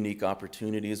there's some unique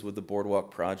opportunities with the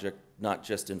Boardwalk project, not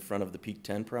just in front of the Peak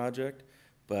 10 project,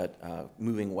 but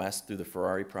moving west through the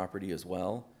Ferrari property as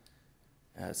well.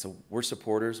 So we're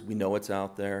supporters. We know it's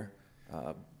out there.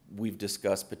 We've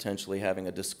discussed potentially having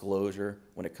a disclosure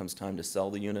when it comes time to sell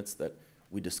the units, that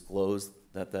we disclose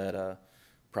that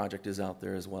project is out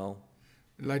there as well.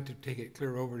 I'd like to take it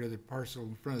clear over to the parcel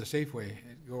in front of the Safeway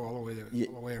and go all the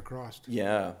way across.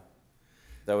 Yeah,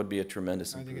 that would be a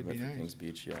tremendous I think it'd be improvement for nice. Kings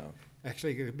Beach, yeah.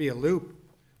 Actually, it could be a loop.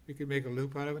 We could make a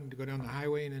loop out of it and go down the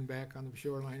highway and then back on the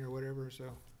shoreline or whatever, so.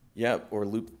 Yeah, or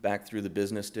loop back through the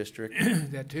business district.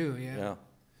 That too, yeah. Yeah.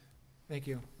 Thank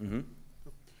you. Mm-hmm.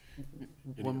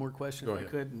 One more question, Go if I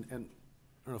ahead. could, and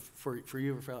I don't know, for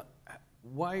you,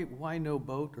 why no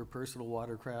boat or personal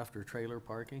watercraft or trailer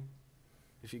parking?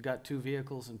 If you got 2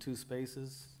 vehicles and 2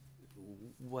 spaces,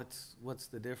 what's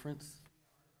the difference?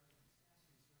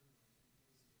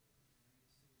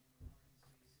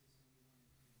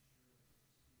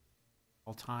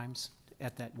 All times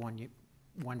at that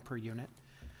one per unit.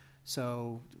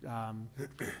 So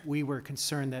we were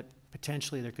concerned that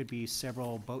potentially there could be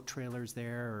several boat trailers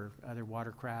there or other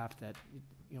watercraft that,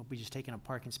 be just taking up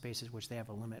parking spaces, which they have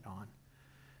a limit on.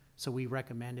 So we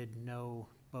recommended no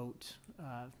boat,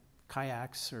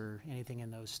 kayaks or anything in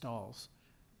those stalls.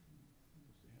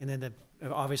 And then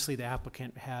obviously the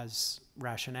applicant has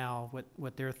rationale,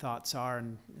 what their thoughts are,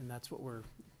 and that's what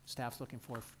staff's looking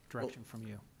for direction from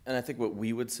you. And I think what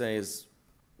we would say is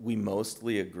we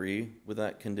mostly agree with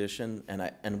that condition,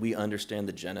 and we understand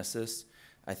the genesis.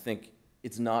 I think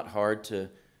it's not hard to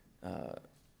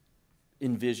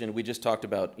envision. We just talked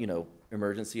about,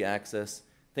 emergency access.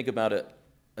 Think about a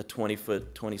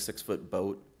 20-foot, 26-foot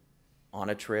boat on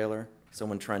a trailer,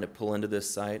 someone trying to pull into this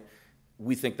site.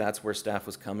 We think that's where staff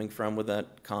was coming from with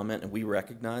that comment, and we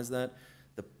recognize that.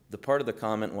 The part of the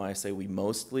comment why I say we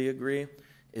mostly agree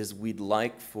is we'd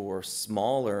like for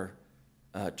smaller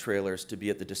trailers to be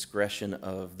at the discretion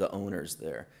of the owners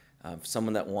there.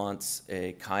 Someone that wants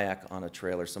a kayak on a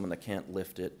trailer, someone that can't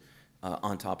lift it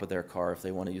on top of their car, if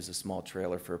they want to use a small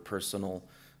trailer for a personal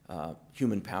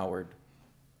human-powered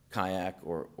kayak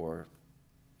or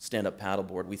stand-up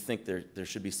paddleboard, we think there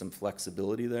should be some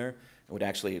flexibility there, and would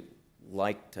actually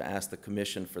like to ask the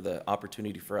commission for the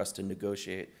opportunity for us to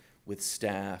negotiate with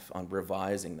staff on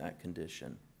revising that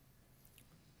condition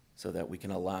so that we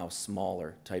can allow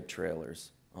smaller type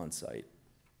trailers on site.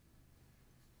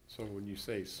 So when you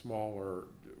say smaller,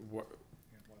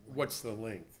 what's the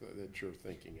length that you're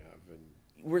thinking of?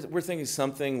 And We're thinking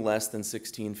something less than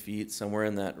 16 feet, somewhere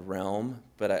in that realm,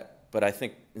 but I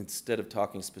think instead of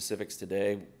talking specifics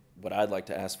today, what I'd like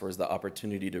to ask for is the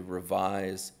opportunity to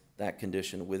revise that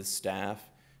condition with staff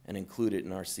and include it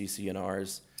in our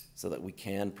CC&Rs so that we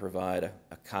can provide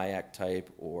a kayak type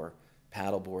or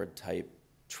paddleboard type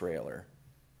trailer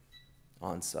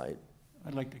on site.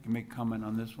 I'd like to make comment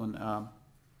on this one.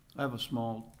 I have a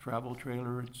small travel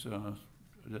trailer. It's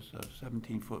just a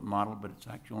 17-foot model, but it's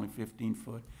actually only 15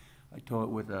 foot. I tow it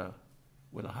with a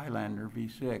Highlander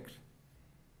V6.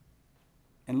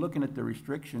 And looking at the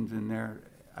restrictions in there,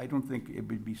 I don't think it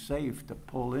would be safe to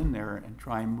pull in there and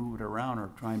try and move it around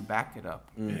or try and back it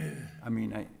up. I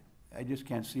mean, I just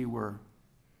can't see where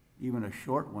even a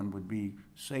short one would be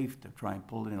safe to try and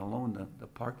pull it in alone, the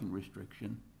parking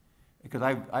restriction. Because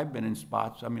I've been in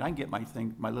spots, I mean, I can get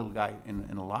my little guy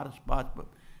in a lot of spots, but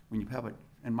when you have it,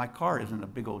 and my car isn't a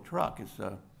big old truck, it's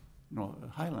a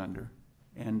Highlander,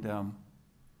 and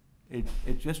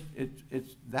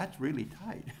that's really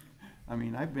tight. I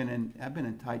mean, I've been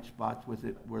in tight spots with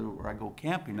it where I go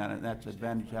camping, and that's the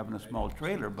advantage of having a small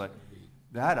trailer, but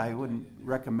that I wouldn't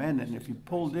recommend. And if you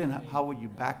pulled in, how would you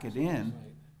back it in?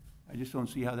 I just don't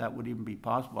see how that would even be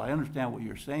possible. I understand what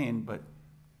you're saying, but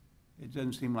it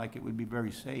doesn't seem like it would be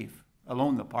very safe,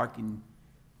 alone the parking.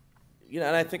 And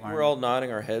I think we're all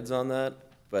nodding our heads on that,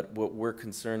 but what we're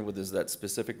concerned with is that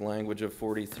specific language of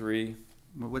 43.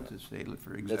 Well, what's it say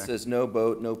for That exactly? says no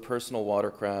boat, no personal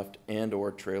watercraft,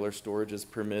 and/or trailer storage is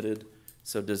permitted.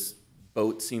 So does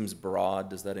boat seems broad?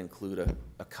 Does that include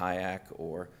a kayak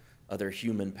or other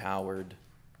human-powered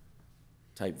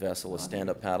type vessel, a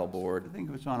stand-up paddleboard? I think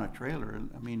if it's on a trailer,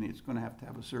 I mean, it's gonna have to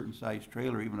have a certain size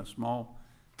trailer, even a small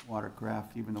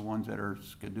watercraft, even the ones that are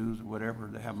skidoos or whatever,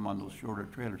 they have them on those shorter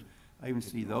trailers. I even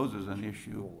see those as an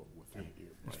issue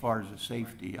as far as the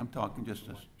safety. I'm talking just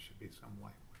Should be some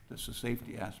way. just the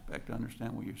safety aspect. I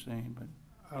understand what you're saying, but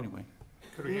anyway.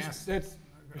 Could we ask, That's,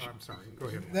 I'm sorry, go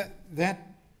ahead.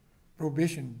 that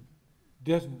prohibition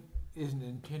isn't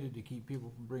intended to keep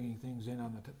people from bringing things in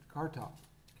on the car top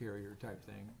carrier type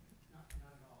thing.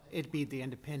 it'd be the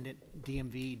independent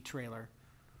DMV trailer,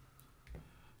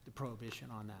 the prohibition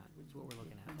on that is what we're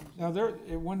looking at. Now, there,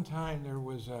 at one time, there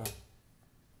was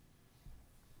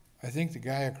I think the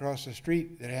guy across the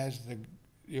street that has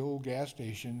the old gas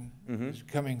station is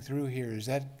coming through here. Is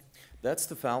that, That's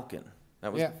the Falcon.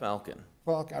 That was Yeah. the Falcon.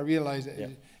 well, I realize, that Yeah.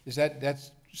 is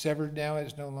that's severed now?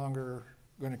 It's no longer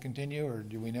going to continue, or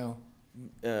do we know?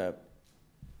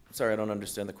 Sorry, I don't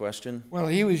understand the question. Well,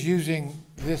 he was using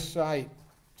this site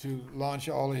to launch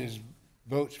all his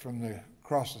boats from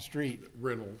across the street.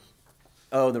 Reynolds.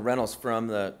 Oh, the rentals from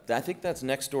I think that's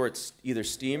next door. It's either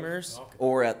Steamers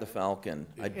or at the Falcon.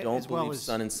 I don't As well believe as-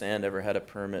 Sun and Sand ever had a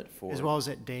permit for. As well as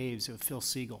at Dave's with Phil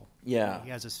Siegel. Yeah. He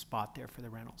has a spot there for the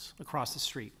rentals, across the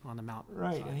street on the mountain.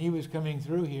 Right, and he was coming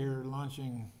through here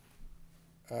launching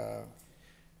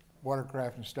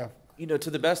watercraft and stuff. You know, to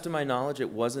the best of my knowledge, it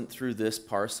wasn't through this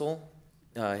parcel.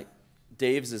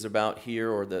 Dave's is about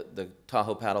here, or the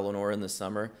Tahoe Paddle Lenore in the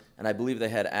summer, and I believe they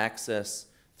had access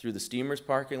through the Steamers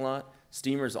parking lot.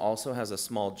 Steamers also has a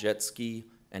small jet ski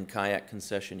and kayak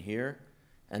concession here,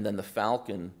 and then the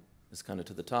Falcon is kind of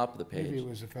to the top of the Maybe it page.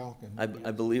 was a Falcon.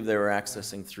 I believe they were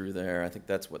accessing through there. I think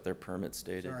that's what their permit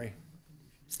stated. Sorry.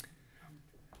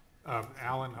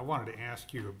 Alan, I wanted to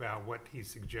ask you about what he's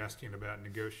suggesting about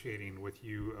negotiating with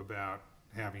you about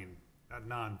having a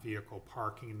non-vehicle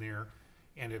parking there.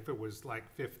 And if it was like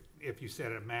if you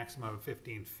said a maximum of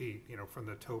 15 feet, you know, from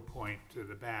the tow point to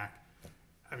the back,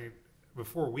 I mean,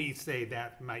 before we say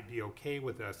that might be okay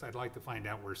with us, I'd like to find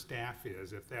out where staff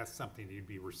is, if that's something you'd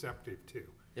be receptive to.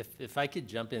 If I could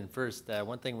jump in first,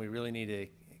 one thing we really need to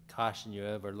caution you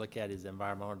of or look at is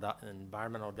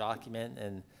environmental document,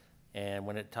 and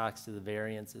when it talks to the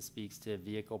variance, it speaks to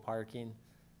vehicle parking.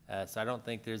 So I don't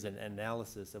think there's an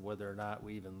analysis of whether or not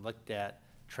we even looked at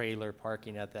trailer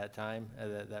parking at that time.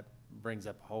 That brings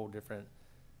up a whole different,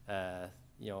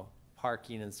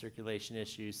 parking and circulation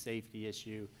issue, safety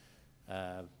issue.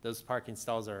 Those parking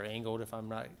stalls are angled, if I'm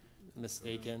not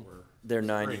mistaken. They're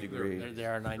 90 Right, degree. They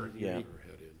are 90 Yeah. degree.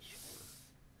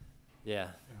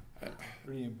 Yeah.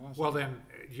 Pretty impossible. Well, then,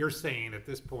 you're saying at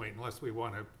this point, unless we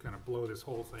want to kind of blow this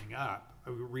whole thing up,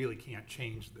 we really can't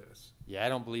change this. Yeah, I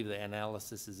don't believe the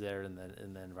analysis is there in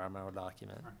the environmental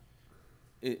document.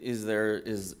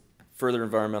 Is further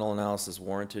environmental analysis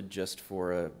warranted just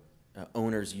for a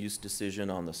owner's use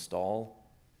decision on the stall?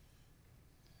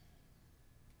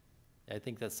 I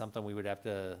think that's something we would have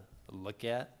to look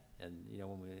at, and,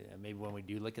 when we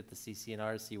do look at the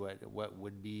CCNR, see what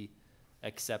would be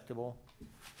acceptable.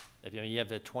 If, you have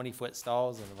the 20-foot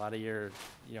stalls and a lot of your,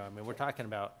 we're talking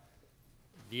about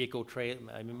vehicle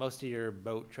most of your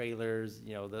boat trailers,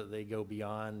 they go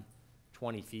beyond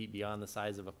 20 feet beyond the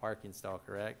size of a parking stall,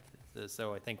 correct?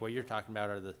 So I think what you're talking about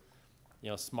are the,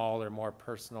 smaller, more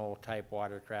personal type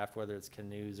watercraft, whether it's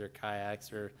canoes or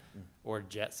kayaks or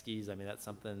jet skis. I mean, that's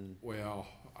something. Well,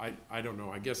 I don't know.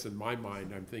 I guess in my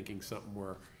mind, I'm thinking something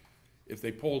where if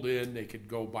they pulled in, they could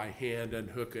go by hand,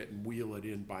 unhook it, and wheel it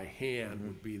in by hand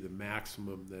would be the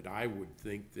maximum that I would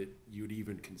think that you'd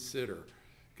even consider.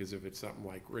 Because if it's something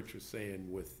like Rich was saying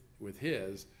with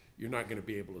his, you're not going to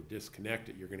be able to disconnect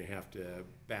it. You're going to have to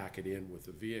back it in with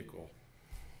the vehicle.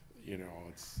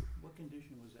 It's What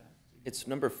condition was that? It's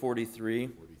number 43.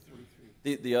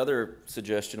 The other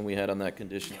suggestion we had on that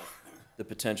condition, the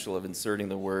potential of inserting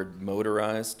the word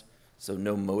motorized, so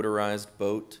no motorized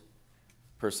boat,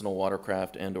 personal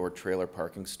watercraft, and/or trailer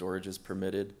parking storage is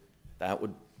permitted.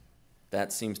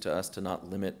 That seems to us to not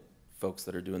limit folks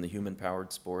that are doing the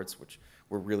human-powered sports, which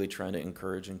we're really trying to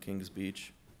encourage in Kings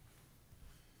Beach.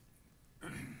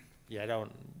 Yeah,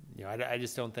 I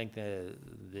just don't think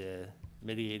the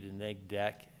mitigated neg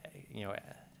deck,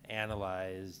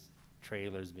 analyzed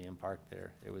trailers being parked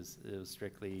there. It was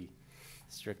strictly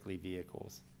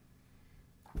vehicles.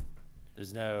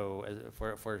 There's no,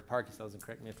 for parking stalls, and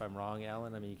correct me if I'm wrong,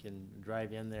 Alan, you can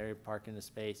drive in there, park in a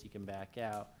space, you can back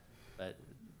out, but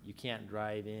you can't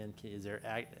drive in. Is there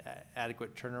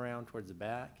adequate turnaround towards the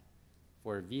back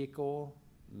for a vehicle?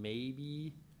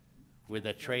 Maybe. With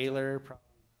a trailer,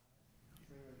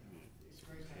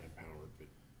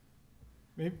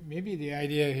 Maybe the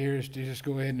idea here is to just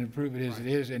go ahead and approve it as it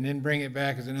is, and then bring it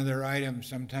back as another item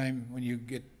sometime when you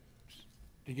get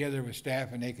together with staff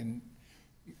and they can,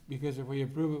 because if we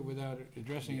approve it without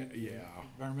addressing it in the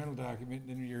environmental document,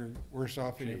 then you're worse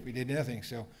off than if we did nothing,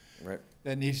 so. Right.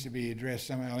 That needs to be addressed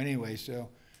somehow anyway, so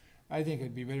I think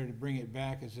it'd be better to bring it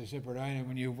back as a separate item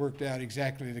when you've worked out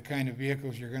exactly the kind of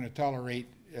vehicles you're gonna tolerate,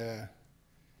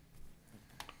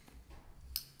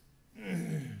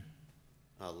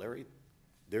 Larry,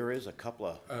 there is a couple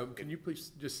of, can you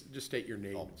please just state your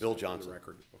name? Oh, and Bill stuff for the Johnson.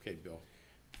 record? Okay, Bill.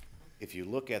 if you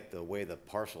look at the way the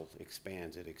parcel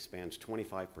expands, it expands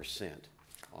 25%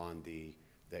 on the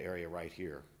area right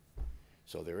here.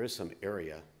 So there is some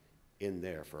area in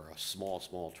there for a small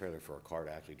trailer for a car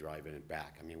to actually drive in and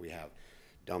back. I mean, we have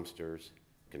dumpsters,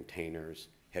 containers,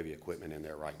 heavy equipment in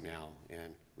there right now,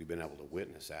 and we've been able to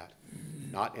witness that.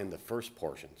 Not in the first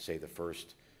portion, say the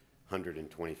first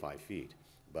 125 feet,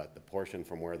 but the portion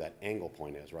from where that angle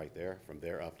point is right there, from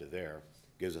there up to there,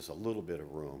 gives us a little bit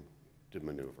of room to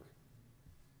maneuver.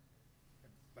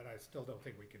 But I still don't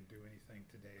think we can do anything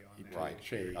today on that. Right.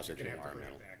 Change. That's You're gonna have to bring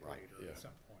environmental, it back right. later Yeah. at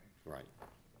some point. Right.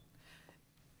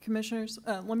 Commissioners,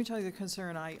 let me tell you the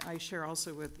concern I share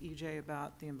also with EJ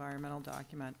about the environmental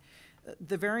document.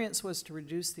 The variance was to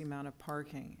reduce the amount of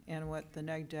parking, and what the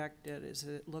neg deck did is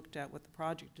it looked at what the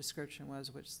project description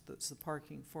was, which is the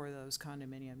parking for those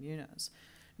condominium units.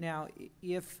 Now,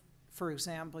 if, for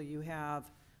example, you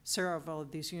have several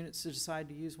of these units to decide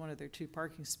to use one of their 2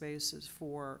 parking spaces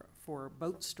for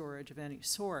boat storage of any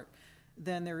sort,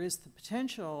 then there is the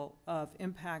potential of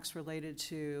impacts related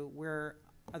to where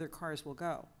other cars will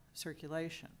go,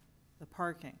 circulation, the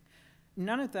parking.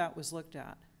 None of that was looked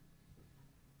at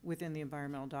within the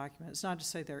environmental document. It's not to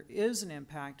say there is an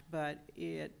impact, but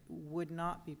it would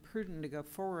not be prudent to go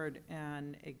forward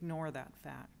and ignore that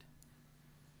fact.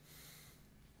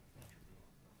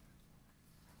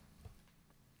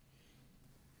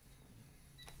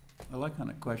 Well, I kind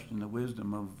of question the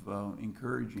wisdom of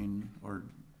encouraging, or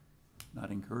not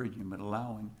encouraging, but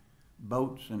allowing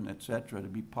boats and et cetera to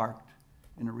be parked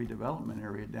in a redevelopment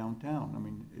area downtown. I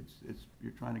mean,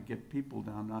 you're trying to get people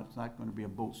down, it's not going to be a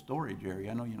boat storage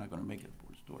area. I know you're not going to make it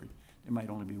boat storage. There might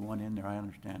only be one in there, I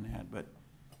understand that, but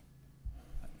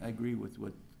I agree with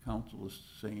what council is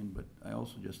saying, but I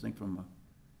also just think from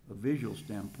a visual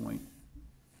standpoint,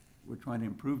 we're trying to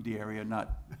improve the area,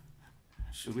 not,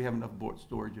 because we have enough boat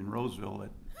storage in Roseville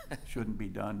that shouldn't be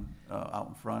done out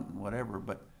in front and whatever,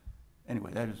 but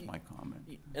anyway, that is my comment.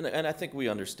 And I think we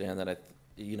understand that,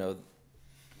 you know,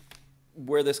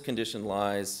 where this condition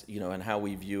lies, you know, and how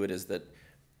we view it is that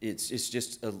it's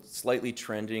just a slightly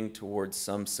trending towards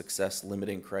some success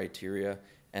limiting criteria.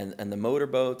 And the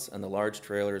motorboats and the large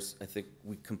trailers, I think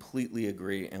we completely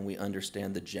agree, and we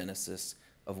understand the genesis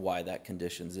of why that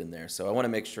condition's in there. So I want to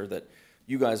make sure that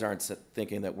you guys aren't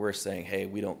thinking that we're saying, hey,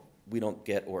 we don't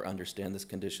get or understand this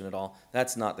condition at all.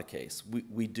 That's not the case.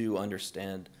 We do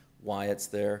understand why it's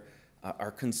there.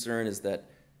 Our concern is that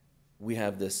we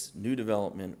have this new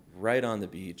development right on the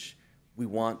beach. We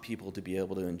want people to be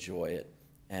able to enjoy it.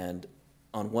 And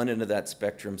on one end of that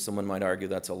spectrum, someone might argue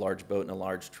that's a large boat and a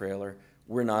large trailer.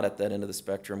 We're not at that end of the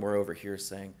spectrum. We're over here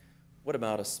saying, what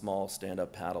about a small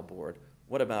stand-up paddleboard?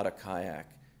 What about a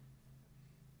kayak?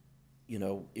 You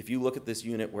know, if you look at this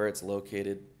unit where it's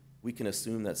located, we can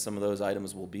assume that some of those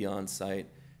items will be on site,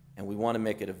 and we want to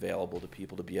make it available to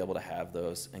people to be able to have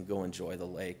those and go enjoy the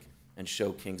lake and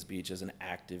show Kings Beach as an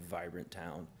active, vibrant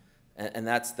town. And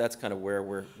that's kind of where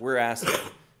we're asking,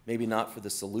 maybe not for the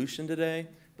solution today,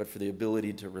 but for the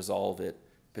ability to resolve it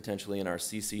potentially in our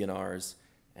CC&Rs.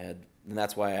 And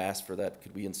that's why I asked for that.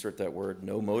 Could we insert that word,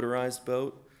 no motorized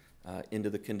boat, into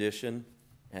the condition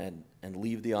and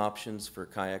leave the options for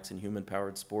kayaks and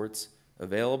human-powered sports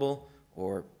available?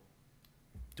 Or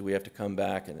do we have to come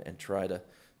back and try to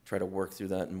work through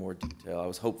that in more detail? I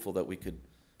was hopeful that we could.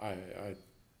 I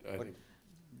think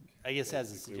I guess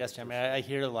as a suggestion, I mean, I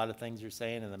hear a lot of things you're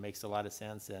saying, and that makes a lot of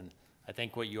sense. And I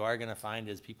think what you are going to find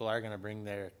is people are going to bring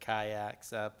their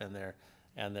kayaks up and their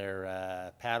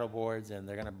paddle boards, and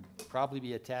they're going to probably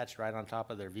be attached right on top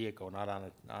of their vehicle, not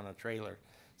on a trailer.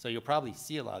 So you'll probably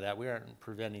see a lot of that. We aren't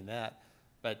preventing that,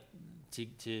 but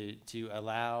to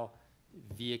allow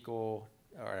vehicle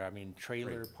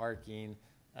trailer parking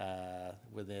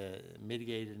with a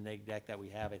mitigated neg deck that we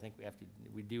have, I think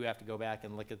we do have to go back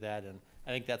and look at that, and I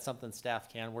think that's something staff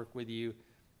can work with you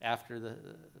after the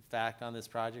fact on this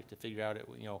project to figure out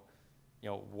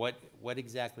what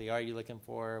exactly are you looking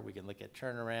for. We can look at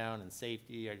turnaround and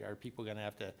safety. Are people going to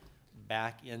have to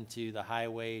back into the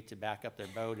highway to back up their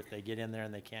boat if they get in there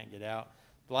and they can't get out?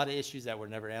 A lot of issues that were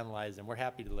never analyzed, and we're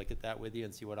happy to look at that with you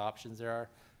and see what options there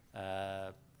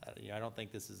are. I don't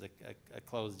think this is a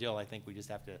closed deal. I think we just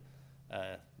have to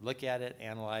look at it,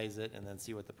 analyze it, and then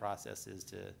see what the process is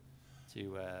to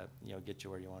get you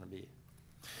where you want to be.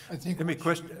 I think Let me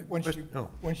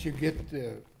once you get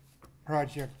the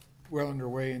project well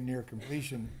underway and near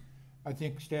completion, I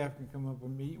think staff can come up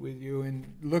and meet with you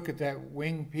and look at that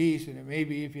wing piece, and it may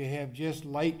be if you have just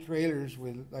light trailers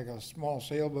with like a small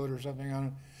sailboat or something on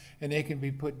them, and they can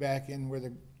be put back in where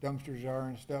the dumpsters are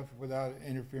and stuff without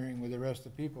interfering with the rest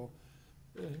of the people,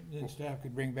 then staff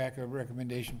could bring back a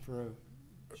recommendation for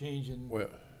change Well,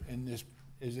 in this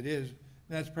as it is.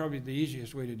 That's probably the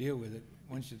easiest way to deal with it,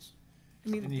 once it's. I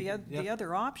mean, and you- the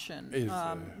other option, Is,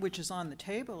 which is on the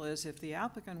table, is if the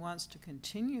applicant wants to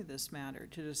continue this matter,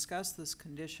 to discuss this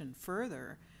condition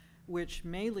further, which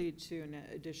may lead to an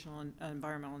additional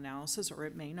environmental analysis, or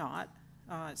it may not.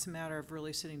 It's a matter of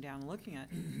really sitting down and looking at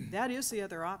it. That is the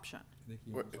other option. So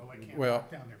they can't Well,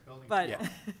 knock down their building.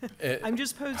 But I'm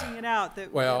just posing it out that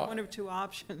we Well- have one of two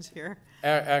options here.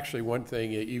 Actually, one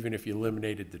thing, even if you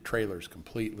eliminated the trailers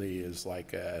completely, is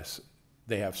like,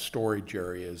 they have storage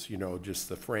areas, you know, just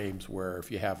the frames where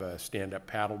if you have a stand-up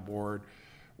paddleboard,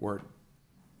 where,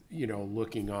 you know,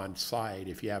 looking on site,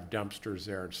 if you have dumpsters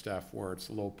there and stuff where it's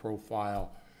low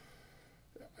profile,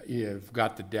 you've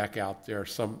got the deck out there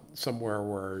somewhere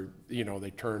where, you know,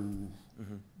 they turn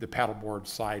the paddleboard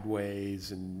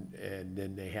sideways, and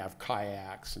then they have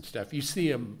kayaks and stuff. You see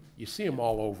them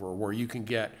all over, where you can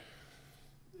get,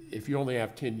 if you only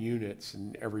have 10 units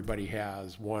and everybody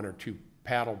has 1 or 2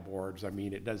 paddle boards, I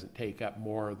mean, it doesn't take up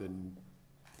more than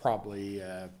probably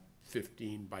a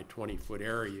 15 by 20 foot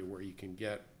area where you can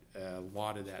get a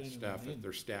lot of that stuff if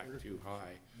they're stacked too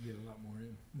high, Get a lot more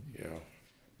in. you know.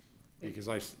 Because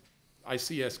I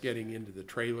see us getting into the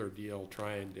trailer deal,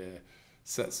 trying to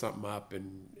set something up,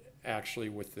 and actually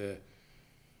with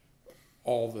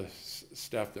all the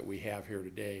stuff that we have here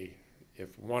today,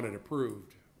 if we want it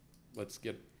approved, let's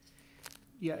get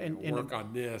Yeah, and work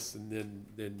on this, and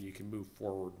then you can move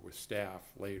forward with staff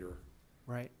later.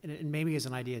 right, and maybe as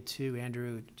an idea too,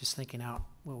 Andrew, just thinking out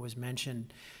what was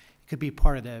mentioned, it could be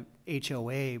part of the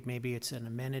HOA, maybe it's an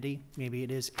amenity, maybe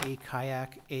it is a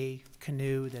kayak, a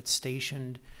canoe that's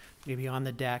stationed maybe on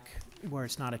the deck where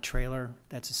it's not a trailer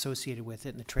that's associated with it,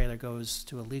 and the trailer goes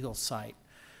to a legal site.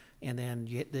 And then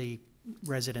the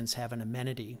residents have an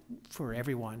amenity for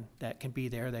everyone that can be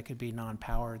there, that could be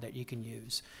non-power, that you can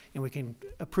use. And we can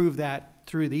approve that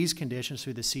through these conditions,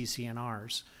 through the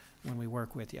CCNRs, when we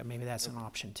work with you. Maybe that's an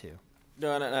option too.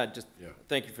 No, no, just, Yeah.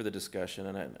 thank you for the discussion,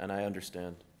 and I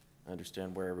understand. I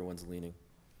understand where everyone's leaning.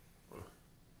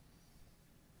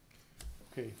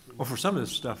 Okay. Well, for some of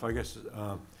this stuff, I guess,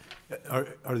 are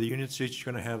the units each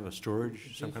gonna have a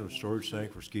storage, some kind of storage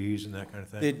tank for skis and that kind of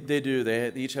thing? They do.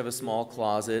 They each have a small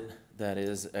closet that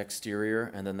is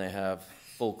exterior, and then they have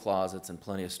full closets and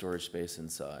plenty of storage space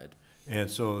inside. And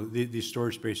so these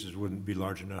storage spaces wouldn't be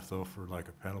large enough, though, for like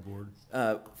a paddleboard?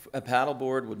 A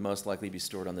paddleboard would most likely be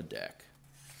stored on the deck.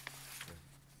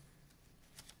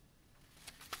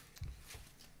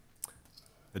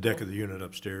 The deck of the unit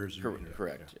upstairs? you mean?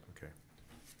 Correct. Yeah, okay.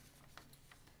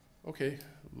 Okay,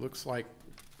 looks like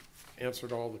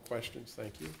answered all the questions,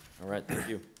 thank you. All right, thank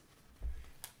you.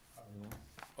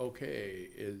 Okay,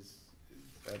 is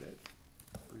that it?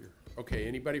 Okay,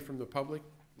 anybody from the public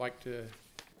like to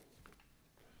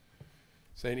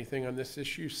say anything on this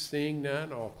issue? Seeing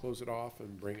none, I'll close it off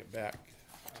and bring it back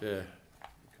to the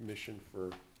commission for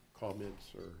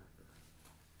comments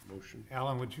or motion.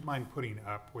 Alan, would you mind putting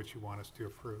up what you want us to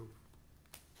approve,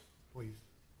 please?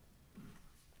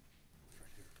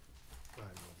 I know,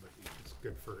 but it's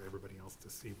good for everybody else to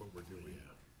see what we're doing.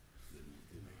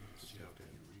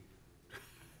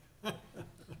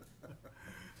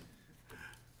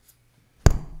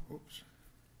 Oops.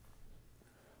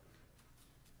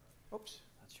 Oops,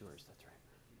 that's yours, that's right.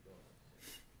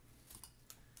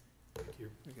 Thank you.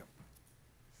 There you go.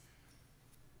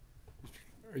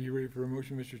 Are you ready for a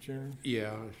motion, Mr. Chairman?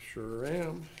 Yeah, sure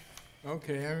am.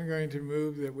 Okay, I'm going to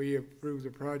move that we approve the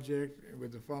project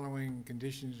with the following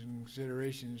conditions and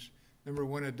considerations. Number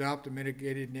 1, adopt a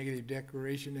mitigated negative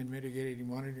declaration and mitigating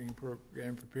monitoring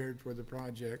program prepared for the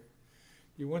project.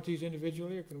 Do you want these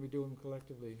individually, or can we do them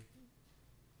collectively?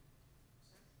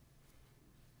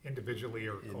 Individually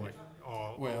or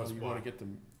all Well, as you one? want to get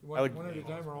them, One would- one at a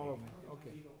time or all of them?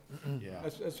 Okay. yeah.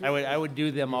 That's- I would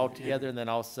do them all together, and then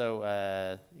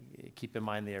also keep in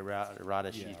mind the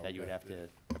errata sheet Yeah, that you would have to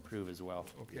approve as well.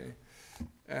 Okay.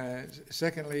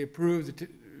 Secondly, approve the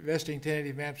vesting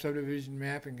tentative map, subdivision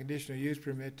map, and conditional use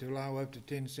permit to allow up to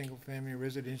 10 single-family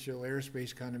residential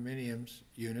airspace condominiums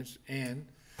units. And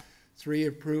 3,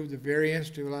 approve the variance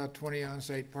to allow 20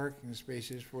 on-site parking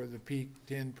spaces for the Peak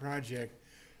 10 project.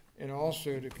 And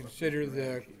also to consider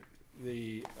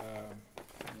the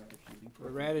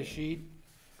errata sheet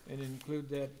and include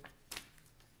that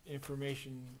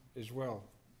information as well.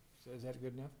 So is that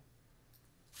good enough?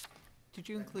 Did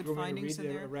you include You want me to findings in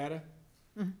read the there? errata?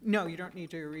 No, you don't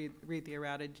need to read the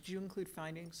errata. Did you include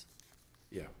findings,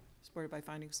 Yeah. supported by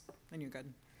findings? Then you're good.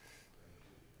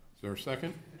 Is there a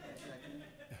second?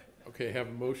 Okay, have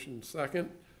a motion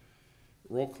second.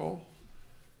 Roll call?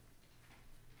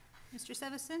 Mr.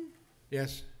 Sevison?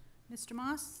 Yes. Mr.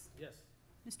 Moss? Yes.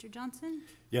 Mr. Johnson?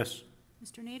 Yes.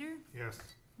 Mr. Nader? Yes.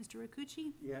 Mr.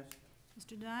 Rakucci? Yes.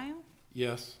 Mr. Denayo?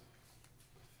 Yes.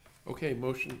 Okay,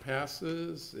 motion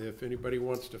passes. If anybody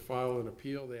wants to file an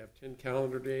appeal, they have 10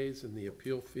 calendar days, and the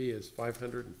appeal fee is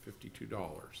 $552.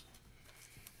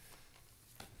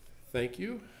 Thank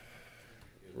you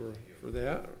for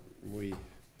that. We,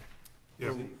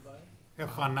 Yeah.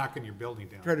 Have fun knocking your building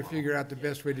down. Try to figure out the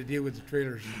best way to deal with the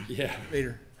trailers yeah,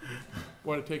 later.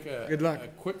 want to take a Good luck. a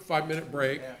quick 5-minute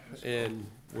break, and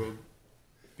we'll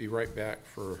be right back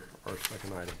for our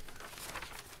second item.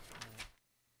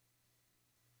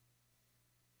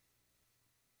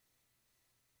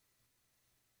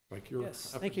 Like you're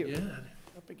Yes, up thank you. again.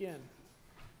 Up again.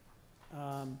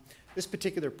 This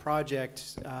particular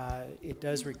project, it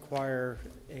does require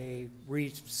a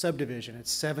re-subdivision.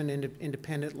 It's 7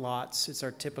 independent lots. It's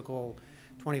our typical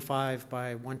 25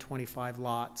 by 125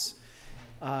 lots.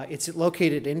 It's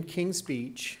located in Kings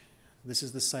Beach. This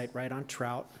is the site right on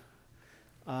Trout.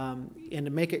 And to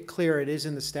make it clear, it is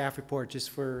in the staff report, just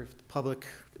for public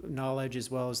knowledge as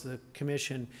well as the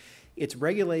commission. It's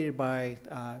regulated by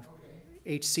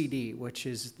HCD, which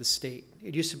is the state.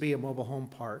 It used to be a mobile home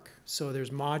park, so there's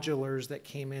modulars that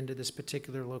came into this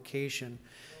particular location.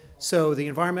 So the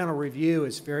environmental review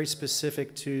is very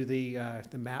specific to the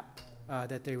map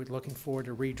that they were looking for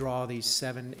to redraw these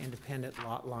 7 independent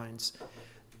lot lines.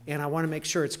 And I want to make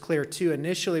sure it's clear too,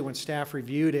 initially when staff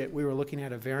reviewed it, we were looking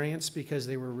at a variance because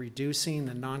they were reducing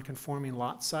the non-conforming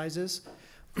lot sizes.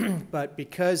 But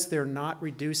because they're not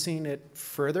reducing it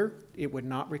further, it would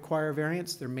not require a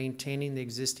variance. They're maintaining the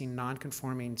existing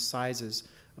non-conforming sizes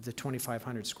of the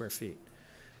 2,500 square feet.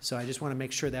 So I just want to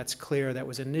make sure that's clear. That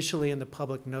was initially in the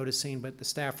public noticing, but the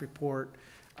staff report,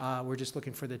 we're just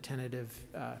looking for the tentative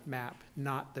map,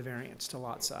 not the variance to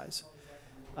lot size.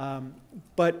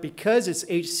 But because it's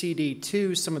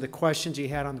HCD2, some of the questions you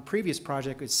had on the previous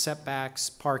project is setbacks,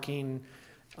 parking.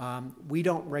 We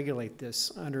don't regulate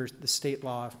this under the state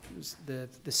law.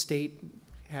 The state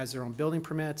has their own building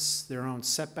permits, their own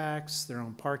setbacks, their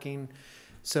own parking.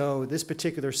 So this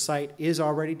particular site is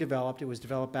already developed. It was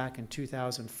developed back in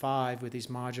 2005 with these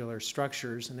modular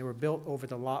structures, and they were built over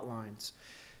the lot lines.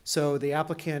 So the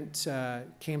applicant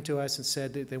came to us and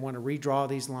said that they want to redraw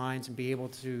these lines and be able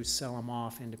to sell them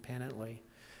off independently.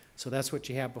 So that's what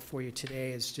you have before you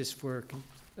today, is just for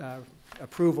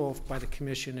approval by the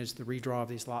commission, is the redraw of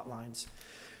these lot lines.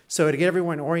 So to get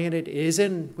everyone oriented, it is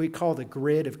in, we call the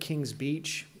grid of Kings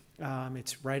Beach.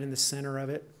 It's right in the center of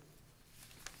it.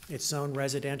 It's zoned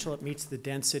residential. It meets the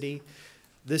density.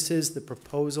 This is the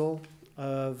proposal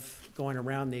of going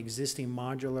around the existing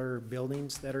modular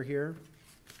buildings that are here.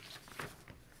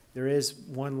 There is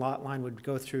one lot line would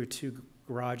go through 2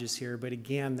 garages here, but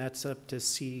again, that's up to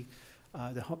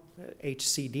the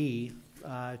HCD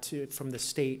from the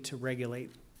state to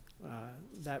regulate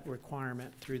that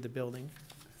requirement through the building.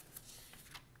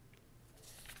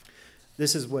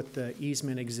 This is what the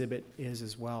easement exhibit is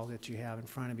as well that you have in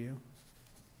front of you.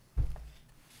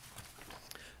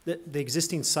 The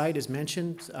existing site is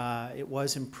mentioned. It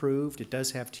was improved. It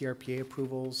does have TRPA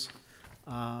approvals.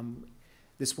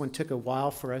 This one took a while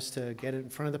for us to get it in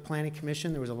front of the Planning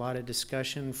Commission. There was a lot of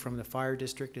discussion from the fire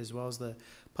district as well as the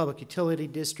public utility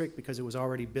district because it was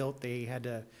already built. They had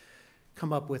to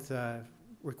come up with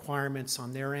requirements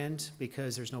on their end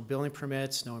because there's no building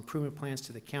permits, no improvement plans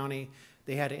to the county.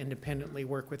 They had to independently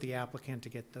work with the applicant to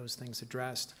get those things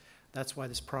addressed. That's why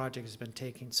this project has been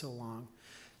taking so long.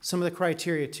 Some of the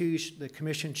criteria too the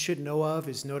commission should know of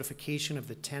is notification of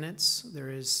the tenants. There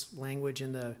is language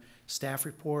in the staff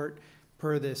report.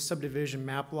 Per the subdivision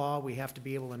map law, we have to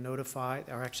be able to notify,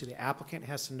 or actually the applicant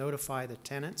has to notify the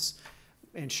tenants,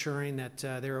 ensuring that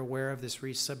they're aware of this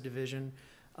re-subdivision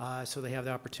so they have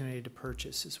the opportunity to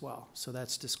purchase as well. So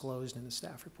that's disclosed in the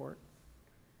staff report.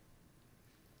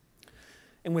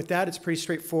 And with that, it's pretty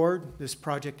straightforward. This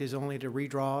project is only to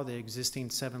redraw the existing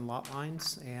 7 lot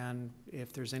lines, and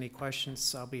if there's any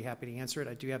questions, I'll be happy to answer it.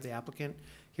 I do have the applicant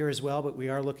here as well, but we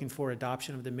are looking for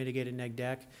adoption of the mitigated neg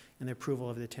deck and the approval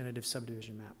of the tentative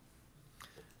subdivision map.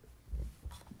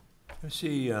 I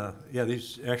see, yeah,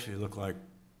 these actually look like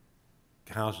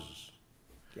houses.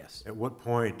 Yes. At what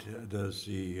point does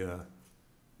the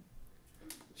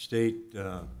state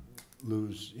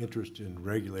lose interest in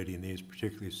regulating these,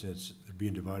 particularly since they're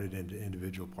being divided into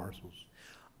individual parcels?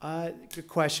 Good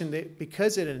question.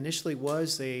 Because it initially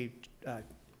was a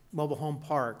mobile home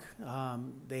park,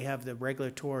 they have the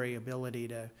regulatory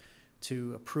ability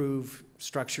to approve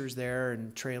structures there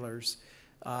and trailers.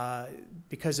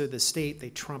 Because of the state, they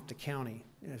trump the county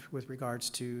with regards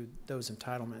to those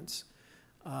entitlements.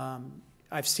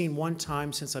 I've seen one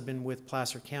time since I've been with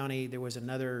Placer County, there was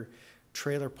another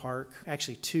trailer park,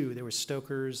 actually two. There was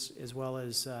Stoker's as well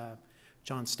as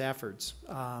John Stafford's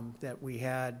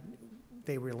that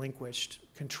they relinquished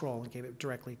control and gave it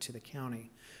directly to the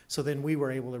county. So then we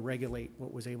were able to regulate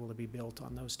what was able to be built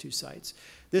on those two sites.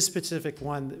 This specific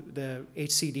one, the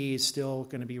HCD is still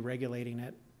going to be regulating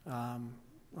it on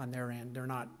their end. They're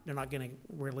not going to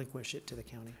relinquish it to the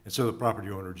county. And so the property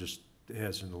owner just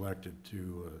hasn't elected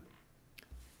to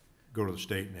go to the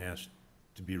state and ask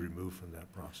to be removed from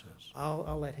that process?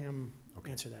 I'll let him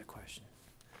answer that question.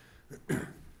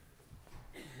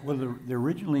 Well, there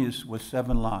originally was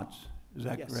 7 lots, is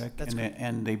that Yes, correct? that's correct.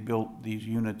 And they built these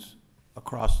units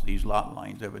across these lot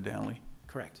lines evidently.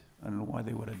 Correct. I don't know why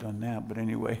they would have done that, but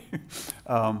anyway.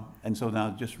 And so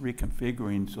now just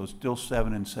reconfiguring, so it's still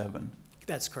 7 and 7.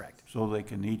 That's correct. So they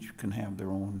each can have their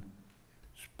own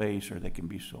space, or they can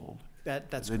be sold.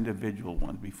 That's As individual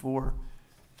ones. Before,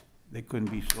 they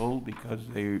couldn't be sold because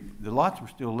the lots were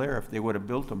still there. If they would have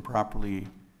built them properly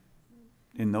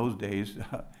in those days,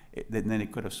 then they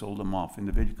could have sold them off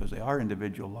individually, because they are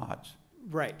individual lots.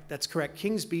 right. That's correct.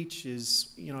 Kings Beach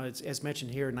is, it's, as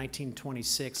mentioned here, in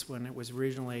 1926 when it was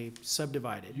originally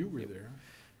subdivided. You were there.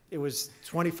 It was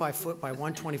 25 foot by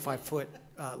 125 foot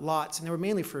lots, and they were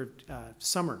mainly for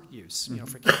summer use,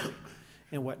 for camping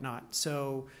and whatnot.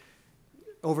 So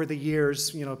over the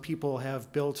years, people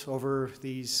have built over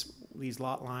these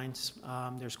lot lines.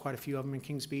 There's quite a few of them in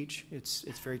Kings Beach. It's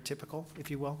very typical, if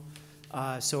you will.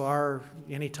 So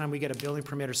anytime we get a building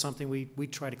permit or something, we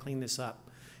try to clean this up,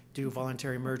 do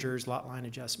voluntary mergers, lot line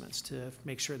adjustments to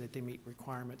make sure that they meet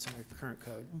requirements in their current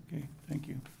code. Okay, thank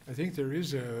you. I think there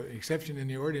is a exception in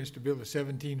the ordinance to build a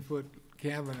 17-foot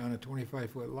cabin on a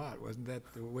 25-foot lot. Wasn't that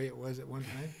the way it was at one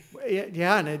time?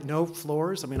 Yeah, and no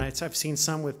floors. I mean, I've seen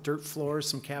some with dirt floors,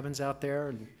 some cabins out there,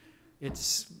 and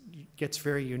it gets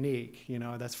very unique,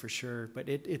 that's for sure. But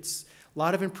it's a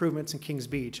lot of improvements in Kings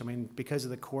Beach. I mean, because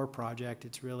of the core project,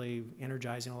 it's really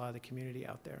energizing a lot of the community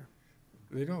out there.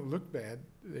 They don't look bad.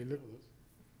 They look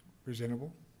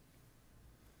presentable.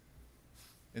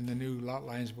 And the new lot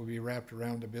lines will be wrapped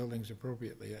around the buildings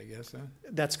appropriately, I guess, huh?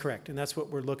 That's correct, and that's what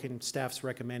we're staff's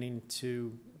recommending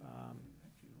to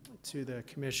the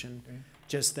commission, Okay.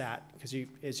 just that. Because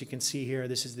as you can see here,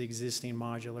 this is the existing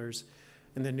modulars,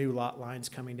 and the new lot lines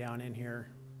coming down in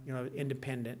here,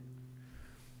 independent.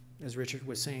 As Richard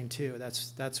was saying too,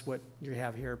 that's what you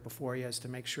have here before you, is to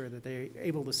make sure that they're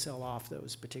able to sell off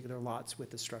those particular lots with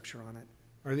the structure on it.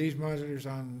 Are these modulars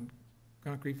on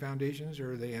concrete foundations,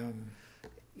 or are they on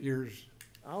yours?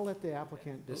 I'll let the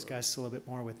applicant discuss a little bit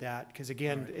more with that, because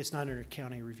again, it's not under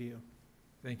county review.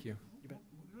 Thank you.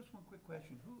 Just one quick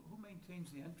question. Who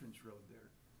maintains the entrance road there?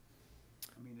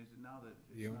 I mean, is it now that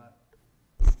You.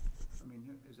 it's not, I mean,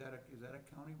 is that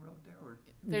a county road there, or?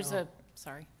 There's No.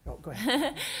 sorry. Oh, go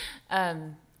ahead.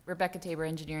 Rebecca Tabor,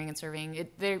 Engineering and Surveying.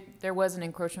 There was an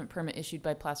encroachment permit issued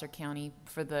by Placer County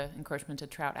for the encroachment to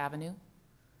Trout Avenue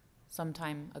some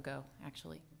time ago,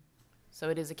 actually. So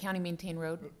it is a county-maintained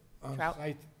road, Trout.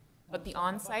 On-site? But the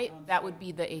on-site, that would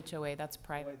be the HOA, that's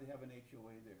private. They have an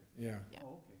HOA there. Yeah. Yeah.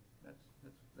 Oh, okay,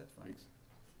 that's fine.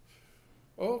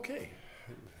 Okay.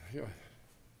 Yeah.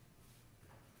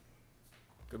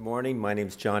 Good morning, my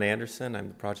name's John Anderson. I'm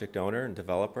the project owner and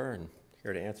developer and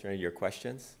here to answer any of your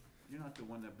questions. You're not the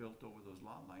one that built over those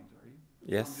lot lines, are you?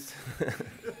 Yes.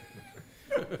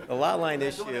 The lot line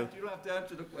issue. You don't have to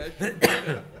answer the question.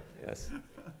 Yes.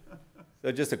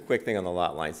 So just a quick thing on the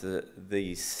lot lines.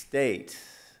 The state,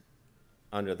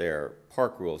 under their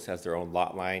park rules, has their own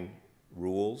lot line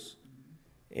rules.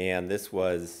 And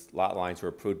lot lines were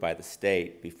approved by the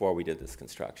state before we did this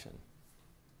construction.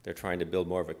 They're trying to build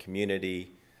more of a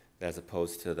community as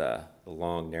opposed to the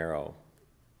long, narrow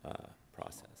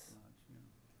process.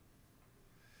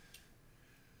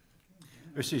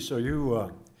 I see, so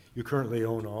you currently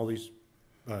own all these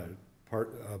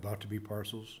about to be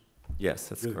parcels? Yes,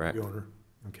 that's You're correct. the owner?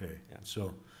 Okay, Yeah.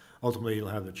 so ultimately you'll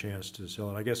have the chance to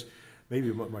sell it. I guess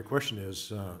maybe what my question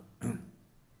is,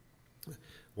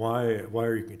 why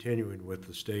are you continuing with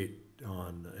the state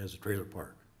as a trailer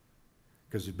park?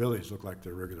 Because the buildings look like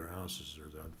they're regular houses or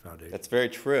the foundation. That's very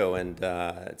true, and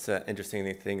it's an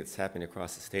interesting thing that's happening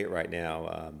across the state right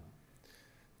now.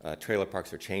 Trailer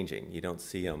parks are changing. You don't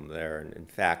see them there. And in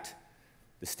fact,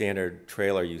 the standard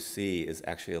trailer you see is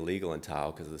actually illegal in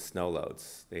Tahoe because of the snow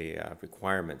loads. The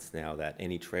requirements now that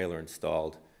any trailer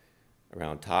installed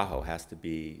around Tahoe has to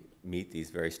meet these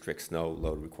very strict snow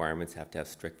load requirements, have to have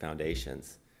strict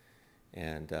foundations.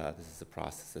 And this is a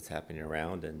process that's happening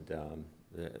around, and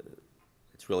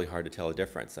it's really hard to tell a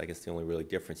difference. I guess the only really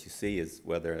difference you see is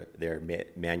whether they're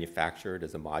manufactured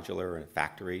as a modular in a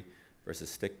factory versus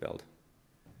stick-built.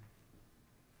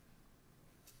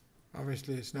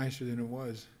 Obviously, it's nicer than it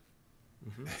was.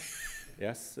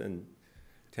 Yes, and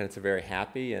tenants are very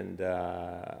happy, and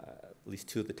at least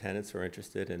 2 of the tenants are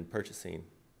interested in purchasing.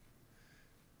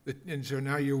 And so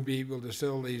now you'll be able to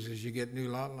sell these as you get new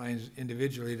lot lines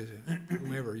individually to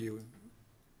whomever you.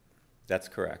 That's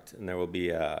correct, and there will be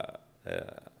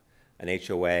an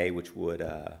HOA, which would,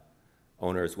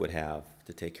 owners would have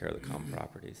to take care of the common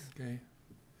properties. Okay.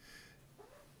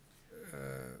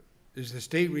 Does the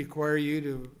state require you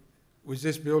to, was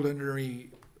this built under a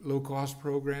low-cost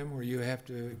program where you have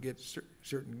to get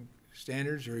certain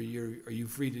standards, or are you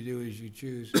free to do as you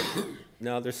choose?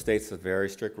 No, there's states with very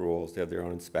strict rules. They have their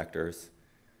own inspectors,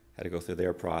 had to go through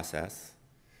their process.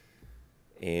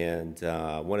 And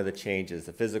one of the changes,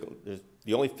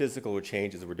 the only physical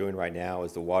changes that we're doing right now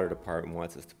is the water department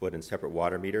wants us to put in separate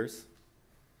water meters.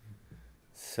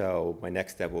 So my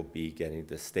next step will be getting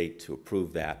the state to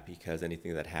approve that, because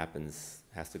anything that happens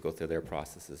has to go through their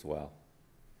process as well,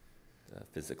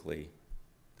 physically,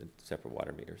 the separate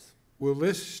water meters. Will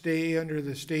this stay under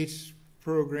the state's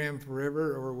program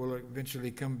forever, or will it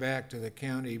eventually come back to the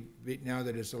county now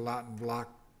that it's a lot and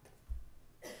block?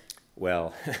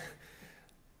 Well,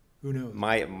 who knows?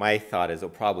 My thought is it'll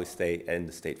probably stay in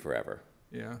the state forever.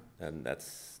 Yeah. And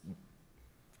that's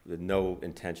with no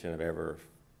intention of ever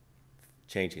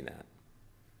changing that.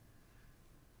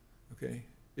 Okay.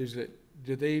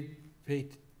 Do they pay,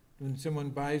 when someone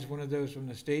buys one of those from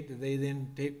the state, do they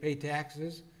then pay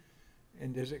taxes?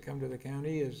 And does it come to the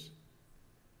county as?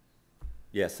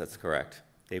 Yes, that's correct.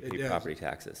 They It pay does. property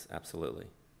taxes, absolutely.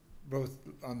 Both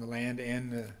on the land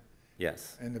and the.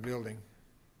 Yes. And the building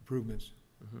improvements.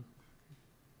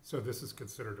 So this is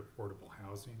considered affordable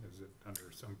housing? Is it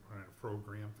under some kind of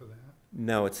program for that?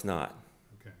 No, it's not.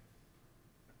 Okay.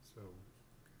 So,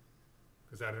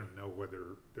 because I don't know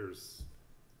whether there's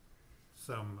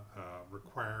some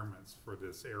requirements for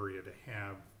this area to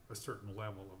have a certain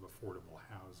level of affordable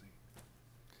housing.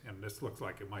 And this looks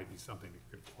like it might be something that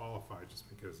could qualify just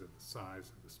because of the size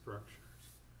of the structures.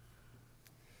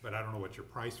 But I don't know what your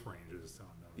price range is on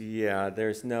those. Yeah,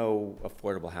 there's no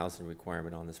affordable housing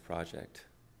requirement on this project.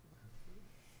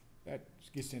 That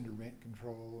gets into rent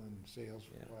control and sales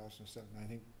costs and stuff, and I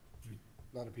think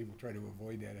a lot of people try to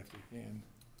avoid that if they can.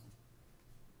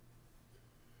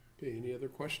 Okay, any other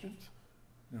questions?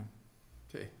 No.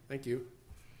 Okay, thank you.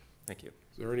 Thank you.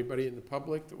 Is there anybody in the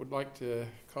public that would like to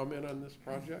comment on this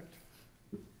project?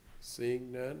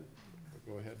 Seeing none,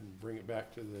 we'll go ahead and bring it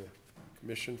back to the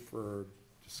commission for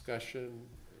discussion,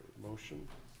 or motion.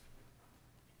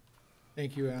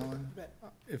 Thank you, Alan.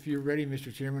 If you're ready,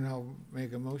 Mr. Chairman, I'll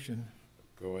make a motion.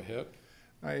 Go ahead.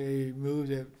 I move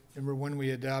that, number one, we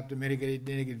adopt a mitigated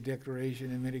negative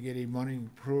declaration and mitigated monitoring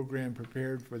program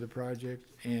prepared for the project,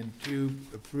 and 2,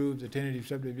 approve the tentative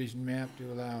subdivision map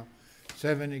to allow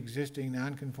 7 existing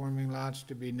non-conforming lots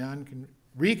to be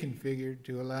reconfigured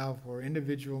to allow for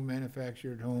individual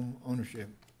manufactured home ownership.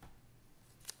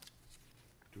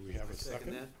 Do we have a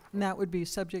second? And that would be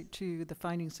subject to the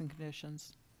findings and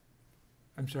conditions.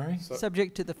 I'm sorry?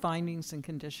 Subject to the findings and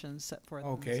conditions set forth in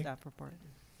the Okay. staff report.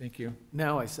 Thank you.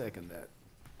 Now I second that.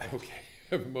 Okay,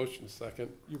 have a motion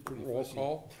second. You can roll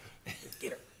call.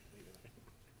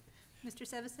 Mr.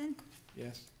 Sevison?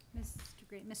 Yes. Mr.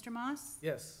 Gray? Mr. Moss?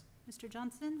 Yes. Mr.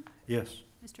 Johnson? Yes.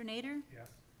 Mr. Nader? Yes.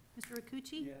 Mr.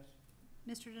 Rakucci?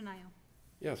 Yes. Mr. Denayo?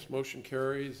 Yes, motion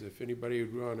carries. If anybody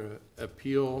would want to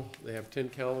appeal, they have 10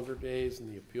 calendar days,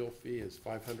 and the appeal fee is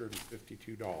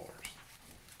 $552.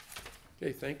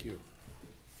 Okay, thank you.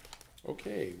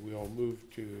 Okay, we'll move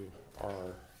to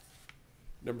our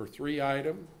number 3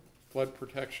 item, flood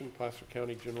protection, Placer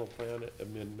County General Plan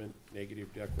Amendment,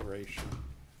 negative declaration.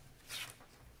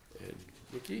 And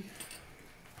Nikki?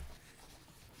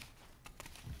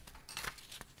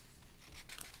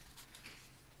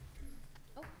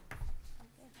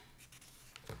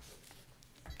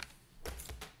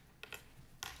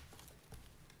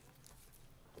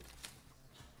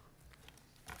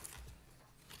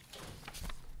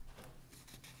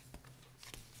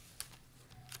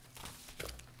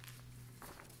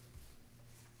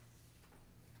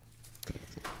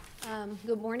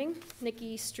 Good morning,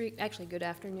 Nikki Street, actually good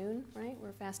afternoon, right?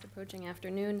 We're fast approaching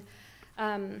afternoon.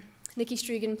 Nikki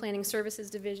Striegan, Planning Services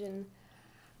Division.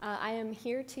 I am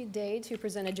here today to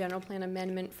present a general plan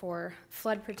amendment for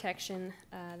flood protection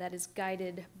that is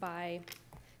guided by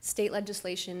state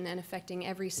legislation and affecting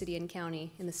every city and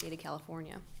county in the state of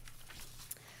California.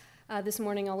 This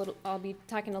morning I'll be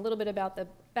talking a little bit about the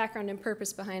background and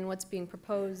purpose behind what's being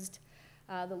proposed,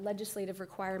 the legislative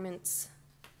requirements,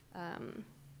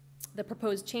 the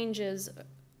proposed changes,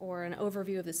 or an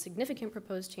overview of the significant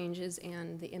proposed changes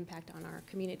and the impact on our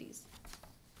communities.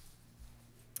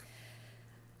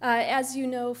 As you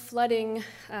know, flooding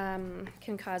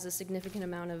can cause a significant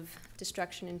amount of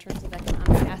destruction in terms of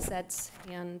economic assets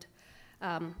and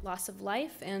loss of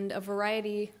life, and a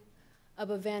variety of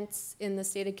events in the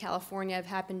state of California have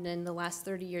happened in the last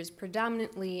 30 years,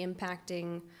 predominantly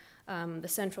impacting the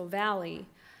Central Valley,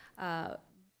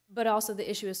 but also the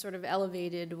issue is sort of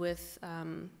elevated with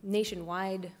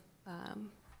nationwide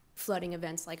flooding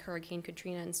events like Hurricane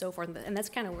Katrina and so forth, and that's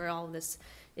kind of where all of this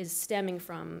is stemming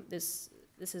from. This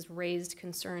has raised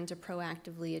concern to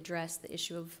proactively address the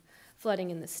issue of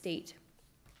flooding in the state.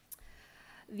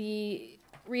 The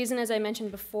reason, as I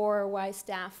mentioned before, why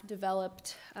staff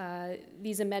developed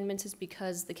these amendments is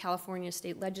because the California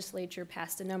State Legislature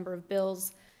passed a number of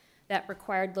bills that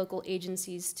required local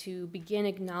agencies to begin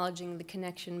acknowledging the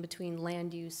connection between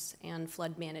land use and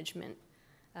flood management.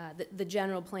 The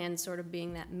general plan sort of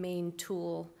being that main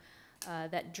tool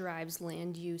that drives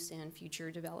land use and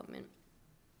future development.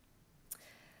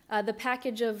 The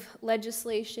package of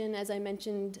legislation, as I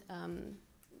mentioned,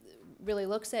 really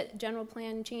looks at general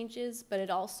plan changes, but it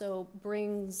also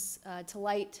brings to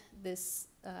light this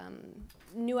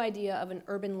new idea of an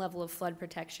urban level of flood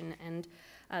protection, and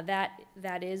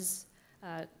that is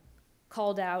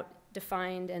called out,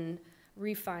 defined, and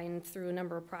refined through a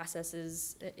number of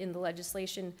processes in the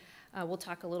legislation. We'll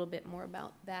talk a little bit more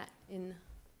about that in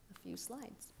a few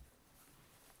slides.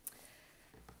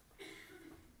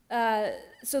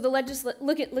 So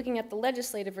looking at the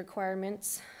legislative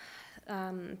requirements,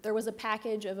 there was a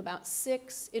package of about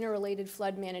 6 interrelated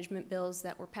flood management bills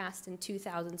that were passed in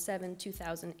 2007,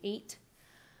 2008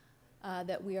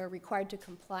 that we are required to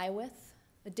comply with.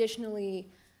 Additionally,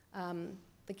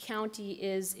 the county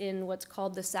is in what's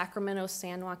called the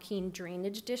Sacramento-San Joaquin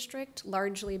Drainage District,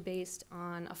 largely based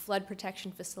on a flood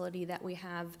protection facility that we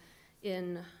have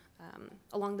in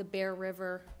along the Bear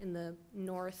River in the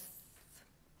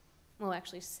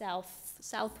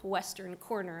southwestern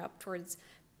corner, up towards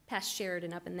past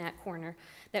Sheridan, up in that corner,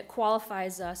 that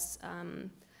qualifies us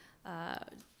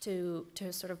to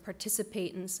sort of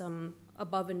participate in some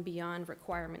above and beyond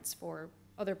requirements for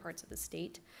other parts of the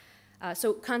state.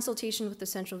 So consultation with the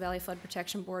Central Valley Flood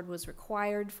Protection Board was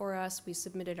required for us. We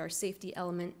submitted our safety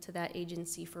element to that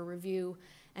agency for review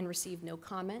and received no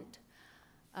comment.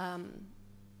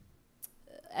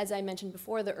 As I mentioned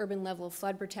before, the urban level of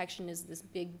flood protection is this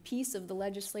big piece of the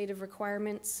legislative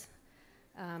requirements.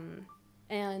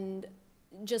 And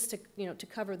just to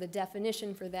cover the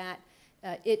definition for that,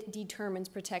 it determines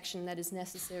protection that is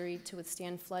necessary to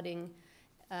withstand flooding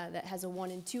that has a 1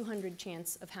 in 200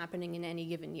 chance of happening in any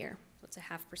given year. So it's a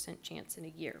 0.5% chance in a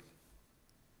year.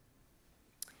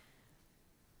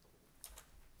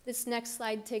 This next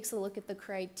slide takes a look at the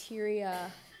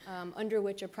criteria under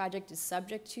which a project is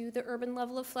subject to the urban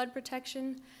level of flood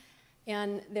protection.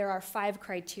 And there are 5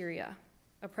 criteria.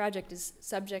 A project is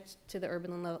subject to the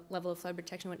urban level of flood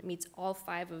protection when it meets all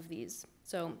 5 of these.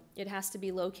 So it has to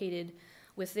be located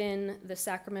within the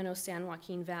Sacramento-San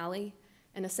Joaquin Valley,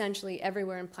 and essentially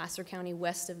everywhere in Placer County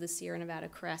west of the Sierra Nevada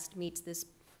crest meets this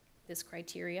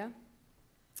criteria.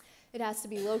 It has to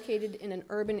be located in an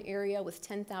urban area with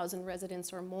 10,000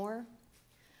 residents or more.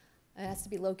 It has to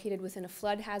be located within a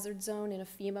flood hazard zone in a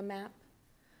FEMA map,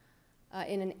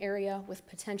 in an area with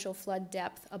potential flood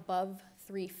depth above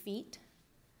 3 feet,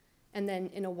 and then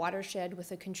in a watershed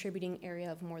with a contributing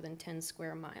area of more than 10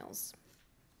 square miles.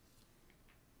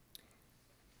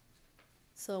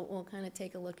 So we'll kind of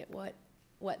take a look at what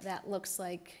that looks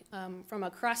like. From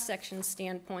a cross-section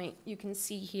standpoint, you can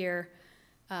see here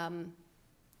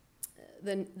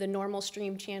the normal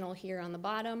stream channel here on the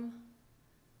bottom,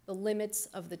 the limits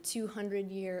of the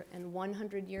 200-year and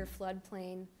 100-year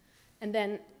floodplain, and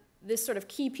then this sort of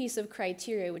key piece of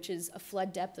criteria, which is a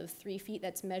flood depth of 3 feet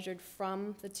that's measured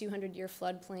from the 200-year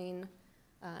floodplain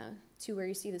to where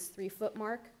you see this 3-foot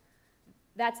mark.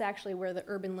 That's actually where the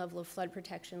urban level of flood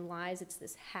protection lies. It's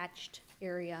this hatched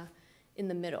area in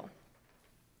the middle.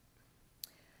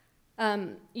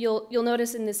 You'll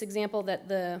notice in this example that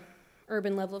the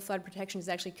urban level of flood protection is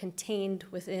actually contained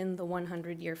within the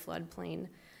 100-year floodplain.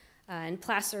 And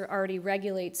Placer already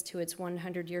regulates to its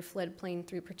 100-year floodplain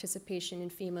through participation in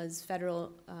FEMA's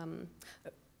federal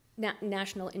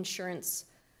national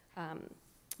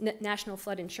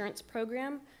flood insurance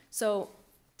program. So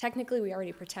technically, we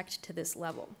already protect to this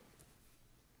level.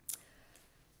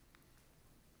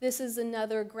 This is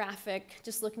another graphic,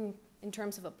 just looking in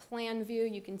terms of a plan view.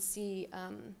 You can see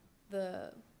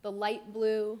the light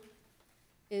blue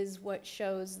is what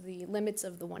shows the limits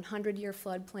of the 100-year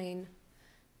floodplain.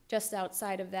 Just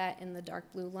outside of that, in the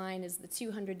dark blue line, is the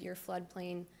 200-year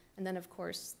floodplain. And then, of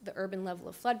course, the urban level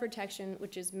of flood protection,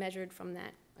 which is measured from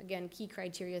that, again, key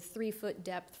criteria, 3-foot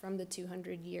depth from the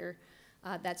 200-year.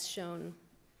 That's shown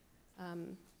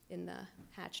in the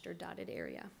hatched or dotted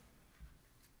area.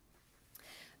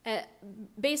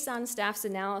 Based on staff's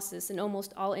analysis, in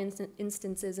almost all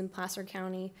instances in Placer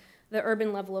County, the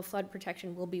urban level of flood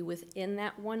protection will be within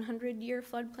that 100-year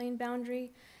floodplain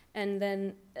boundary, and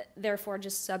then therefore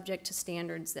just subject to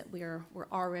standards that we're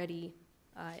already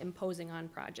imposing on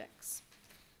projects.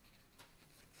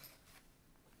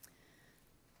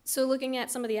 So looking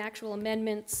at some of the actual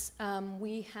amendments,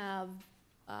 we have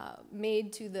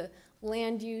made to the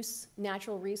land use,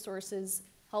 natural resources,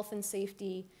 health and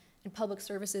safety, and public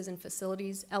services and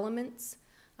facilities elements.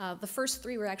 The first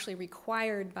three were actually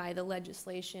required by the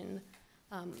legislation.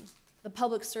 The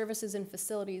public services and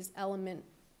facilities element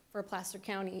for Placer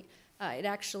County,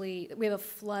 we have a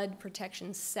flood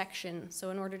protection section, so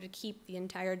in order to keep the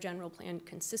entire general plan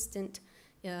consistent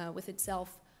with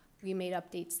itself, we made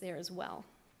updates there as well.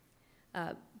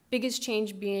 Biggest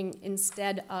change being,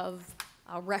 instead of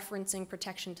referencing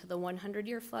protection to the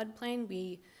 100-year floodplain,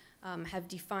 we have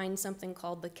defined something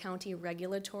called the county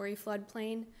regulatory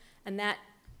floodplain, and that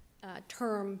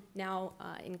term now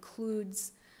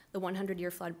includes the 100-year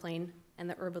floodplain and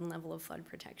the urban level of flood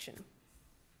protection.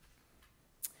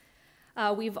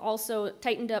 We've also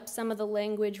tightened up some of the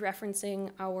language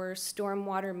referencing our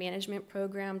stormwater management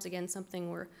programs, again, something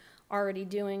we're already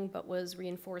doing but was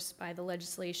reinforced by the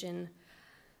legislation.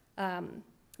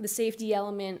 The safety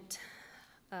element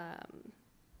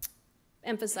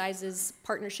emphasizes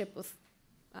partnership with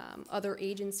other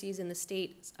agencies in the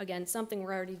state. Again, something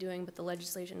we're already doing, but the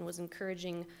legislation was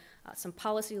encouraging some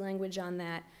policy language on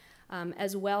that,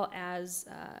 as well as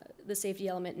the safety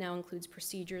element now includes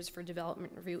procedures for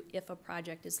development review if a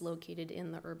project is located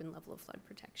in the urban level of flood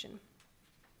protection.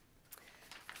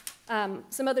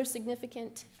 Some other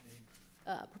significant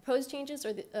proposed changes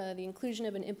are the inclusion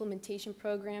of an implementation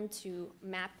program to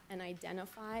map and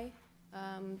identify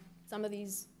some of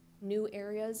these new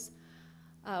areas.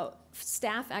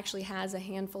 Staff actually has a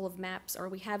handful of maps, or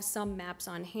we have some maps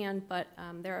on hand, but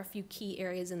there are a few key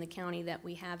areas in the county that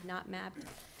we have not mapped.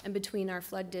 And between our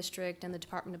flood district and the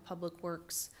Department of Public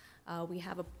Works, we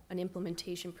have an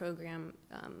implementation program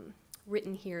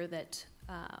written here that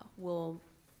will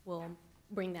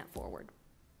bring that forward.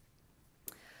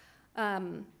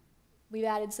 We've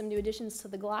added some new additions to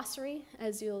the glossary,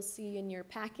 as you'll see in your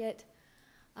packet.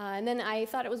 And then I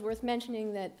thought it was worth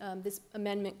mentioning that this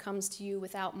amendment comes to you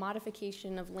without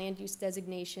modification of land use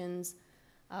designations,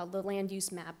 the land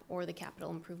use map, or the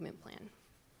capital improvement plan.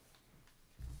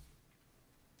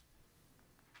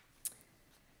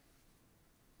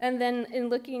 And then in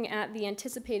looking at the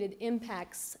anticipated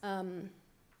impacts,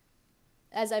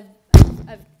 as I've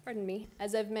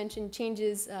mentioned,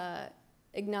 changes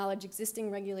acknowledge existing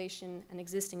regulation and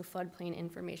existing floodplain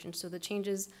information. So the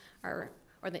changes are,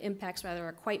 or the impacts rather,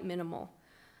 are quite minimal.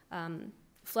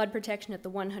 Flood protection at the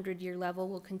 100-year level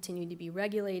will continue to be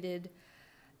regulated.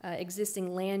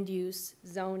 Existing land use,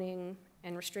 zoning,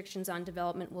 and restrictions on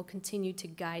development will continue to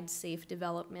guide safe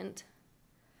development.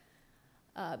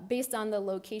 Based on the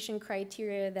location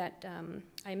criteria that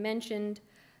I mentioned,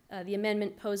 the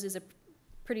amendment poses a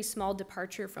pretty small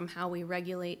departure from how we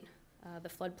regulate the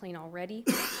floodplain already.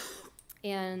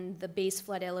 And the base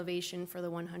flood elevation for the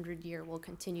 100-year will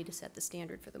continue to set the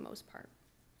standard for the most part.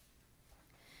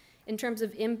 In terms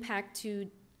of impact to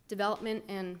development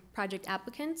and project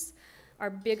applicants, our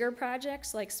bigger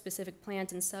projects like specific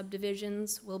plans and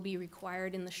subdivisions will be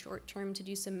required in the short term to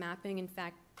do some mapping. In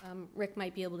fact, Rick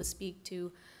might be able to speak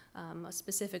to a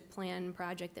specific plan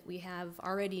project that we have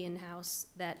already in-house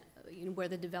that where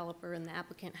the developer and the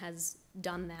applicant has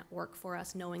done that work for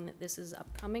us, knowing that this is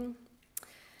upcoming.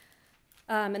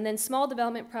 And then small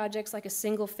development projects like a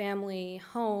single-family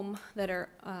home that are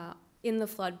in the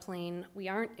floodplain, we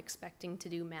aren't expecting to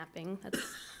do mapping. That's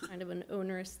kind of an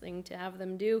onerous thing to have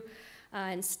them do.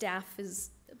 And staff is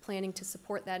planning to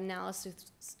support that analysis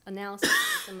with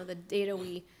some of the data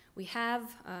we have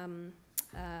and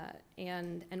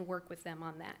work with them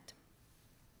on that.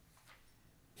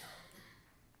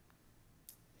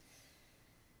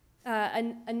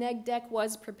 A neg deck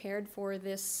was prepared for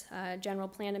this general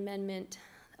plan amendment.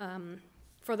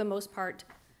 For the most part,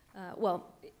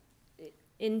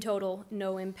 in total,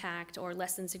 no impact or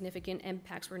less than significant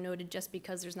impacts were noted just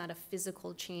because there's not a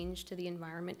physical change to the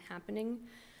environment happening.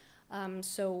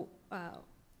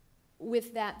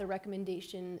 With that, the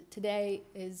recommendation today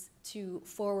is to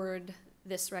forward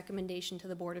this recommendation to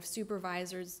the Board of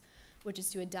Supervisors, which is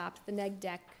to adopt the neg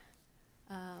deck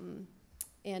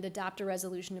and adopt a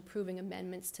resolution approving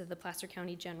amendments to the Placer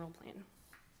County General Plan.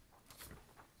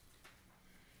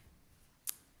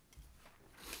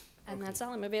 And that's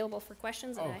all. I'm available for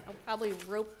questions, and I'll probably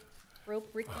rope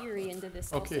Rick Erie into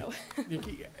this Okay, also.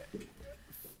 Nikki,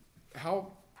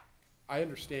 I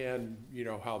understand, you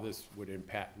know, how this would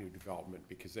impact new development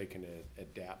because they can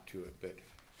adapt to it, but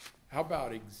how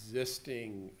about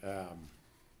existing,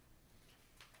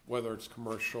 whether it's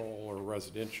commercial or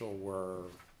residential, where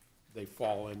they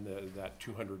fall in that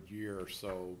 200 year or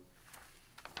so,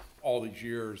 all these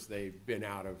years they've been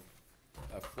out of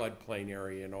a floodplain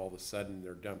area and all of a sudden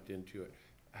they're dumped into it.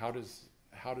 How does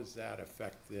that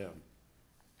affect them?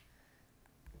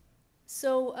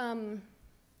 So,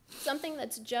 something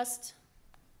that's just,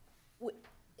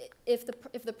 if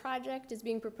the project is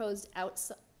being proposed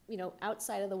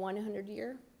outside of the 100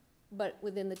 year, but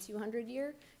within the 200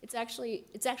 year, it's actually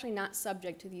not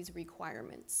subject to these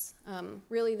requirements.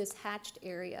 Really, this hatched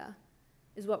area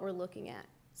is what we're looking at.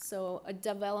 So a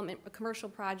commercial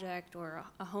project or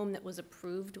a home that was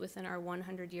approved within our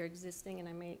 100 year existing, and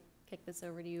I may kick this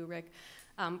over to you, Rick,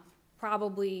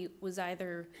 probably was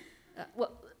either,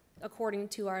 according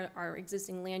to our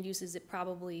existing land uses, it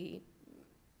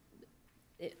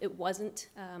wasn't,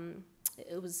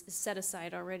 it was set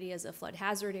aside already as a flood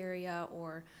hazard area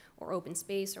or open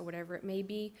space or whatever it may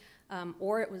be,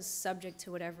 or it was subject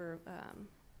to whatever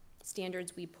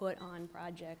standards we put on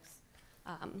projects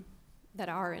that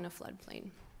are in a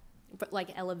floodplain, but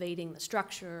like elevating the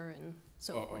structure and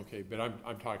so forth. Okay, but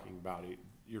I'm talking about it.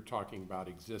 You're talking about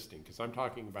existing, because I'm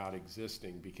talking about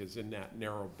existing because in that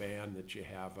narrow band that you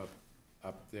have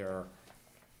up there, of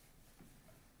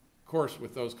course,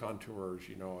 with those contours,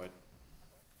 you know,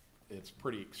 it's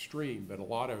pretty extreme, but a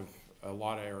lot of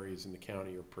areas in the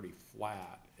county are pretty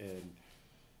flat, and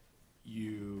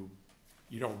you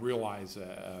don't realize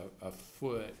a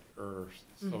foot or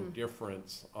so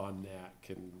difference on that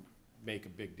can make a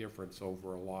big difference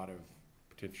over a lot of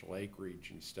potential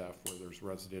acreage and stuff where there's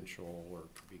residential or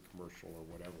it could be commercial or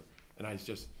whatever. And I was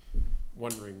just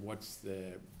wondering what's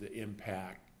the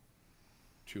impact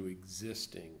to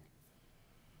existing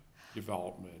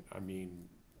development? I mean,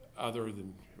 other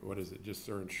than, what is it, just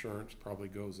their insurance probably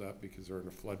goes up because they're in a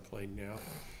floodplain now?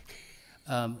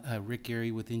 Rick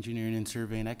Gary with Engineering and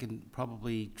Surveying. I can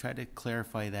probably try to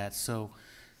clarify that. So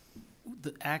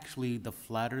actually, the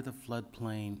flatter the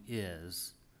floodplain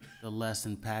is, the less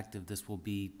impactful this will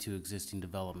be to existing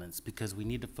developments, because we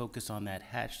need to focus on that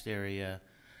hatched area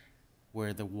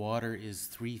where the water is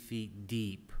 3 feet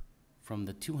deep from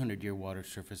the 200-year water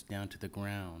surface down to the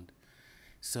ground.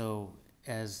 So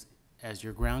as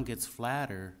your ground gets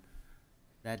flatter,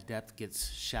 that depth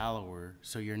gets shallower,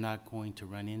 so you're not going to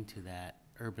run into that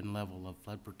urban level of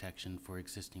flood protection for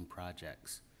existing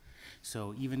projects.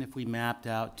 So even if we mapped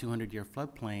out 200-year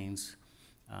floodplains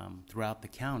throughout the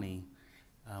county,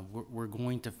 we're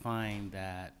going to find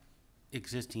that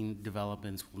existing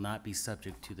developments will not be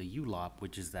subject to the ULOP,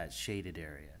 which is that shaded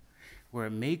area. Where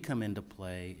it may come into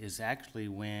play is actually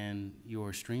when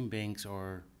your stream banks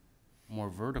are more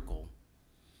vertical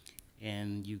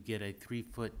and you get a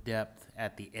 3-foot depth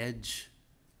at the edge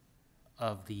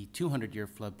of the 200-year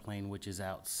floodplain, which is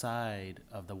outside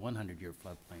of the 100-year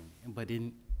floodplain. But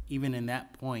even in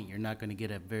that point, you're not going to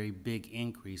get a very big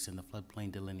increase in the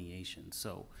floodplain delineation.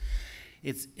 So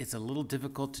it's a little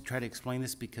difficult to try to explain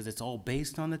this because it's all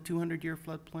based on the 200-year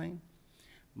floodplain,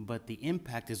 but the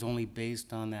impact is only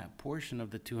based on that portion of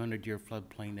the 200-year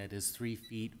floodplain that is 3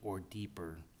 feet or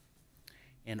deeper.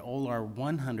 And all our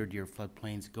 100-year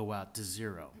floodplains go out to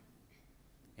 0.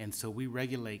 And so we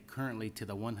regulate currently to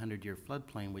the 100-year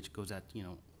floodplain, which goes out,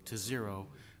 to 0,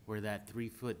 where that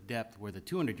 3-foot depth where the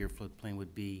 200-year floodplain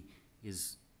would be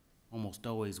is almost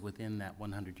always within that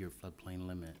 100-year floodplain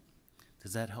limit.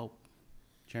 Does that help,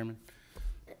 Chairman?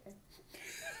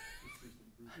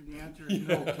 The answer is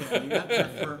no, Ken. The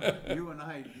answer for you and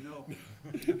I, no.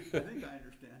 I think I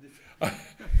understand it.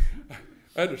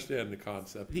 I understand the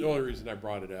concept. The only reason I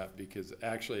brought it up because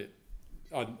actually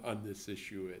on this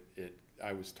issue,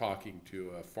 I was talking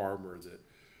to a farmer that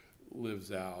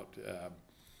lives out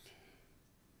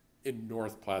in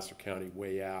North Placer County,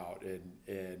 way out,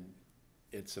 and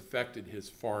it's affected his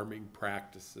farming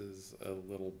practices a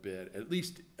little bit, at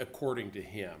least according to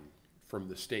him, from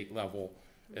the state level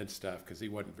and stuff, because he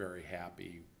wasn't very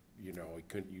happy. He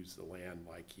couldn't use the land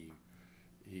like he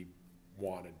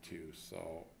wanted to.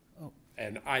 So,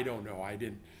 and I don't know. I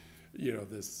didn't,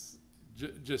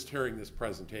 just hearing this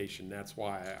presentation. That's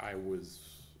why I was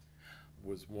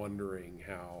wondering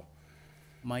how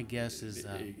My guess is,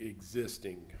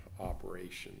 existing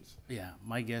operations. yeah,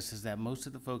 my guess is that most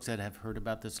of the folks that have heard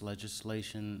about this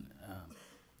legislation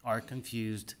are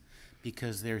confused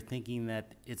because they're thinking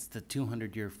that it's the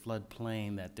 200-year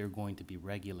floodplain that they're going to be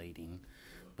regulating,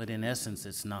 but in essence,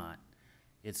 it's not.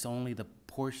 It's only the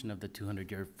portion of the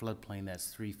 200-year floodplain that's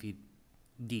 3 feet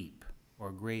deep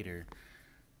or greater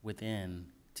within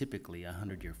typically a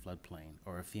 100-year floodplain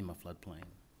or a FEMA floodplain.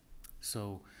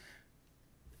 So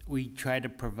we tried to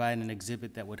provide an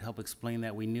exhibit that would help explain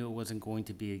that. We knew it wasn't going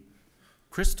to be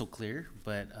crystal clear,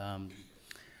 but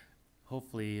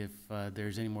hopefully if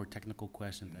there's any more technical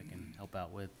questions I can help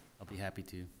out with, I'll be happy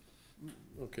to.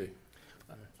 Okay.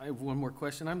 I have one more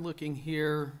question. I'm looking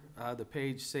here, the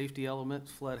page, safety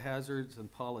elements, flood hazards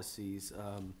and policies,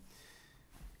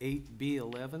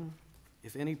 8B11.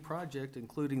 If any project,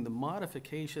 including the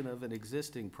modification of an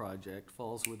existing project,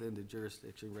 falls within the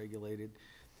jurisdiction regulated,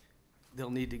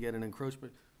 they'll need to get an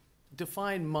encroachment.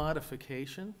 Define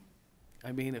modification.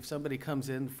 I mean, if somebody comes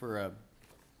in for a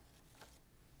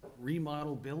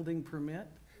remodel building permit,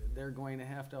 they're going to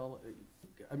have to,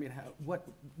 I mean,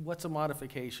 what's a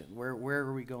modification? Where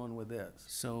are we going with this?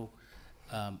 So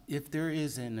if there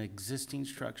is an existing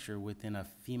structure within a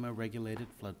FEMA-regulated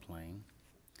floodplain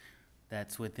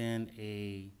that's within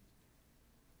a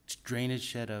drainage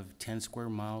shed of 10 square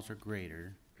miles or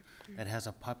greater, that has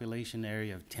a population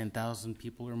area of 10,000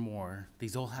 people or more,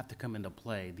 these all have to come into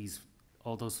play.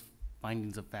 All those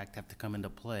findings of fact have to come into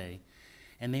play.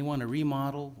 And they want to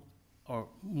remodel, or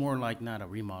more like not a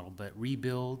remodel, but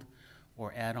rebuild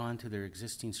or add on to their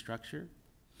existing structure,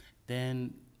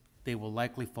 then they will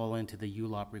likely fall into the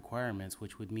ULOP requirements,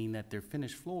 which would mean that their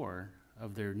finished floor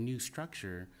of their new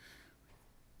structure,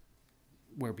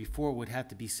 where before would have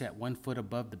to be set 1 foot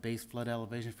above the base flood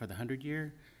elevation for the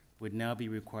 100-year, would now be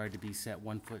required to be set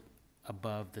 1 foot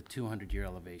above the 200-year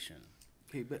elevation.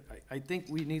 Okay, but I think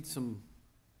we need some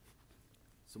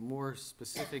more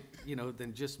specific,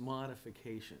 than just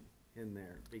modification in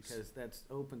there, because that's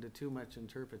open to too much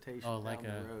interpretation Oh, down like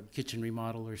the a road. kitchen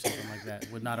remodel or something like that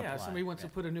would not apply. Yeah, somebody wants to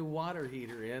Yeah. put a new water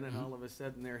heater in, and all of a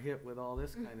sudden they're hit with all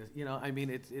this kind of, I mean,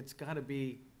 it's gotta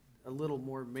be a little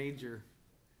more major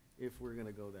if we're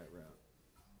gonna go that route.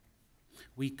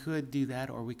 We could do that,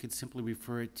 or we could simply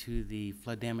refer it to the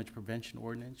flood damage prevention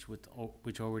ordinance,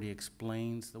 which already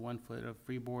explains the 1 foot of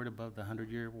freeboard above the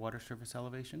 100-year water surface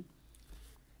elevation.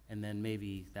 And then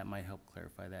maybe that might help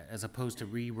clarify that, as opposed to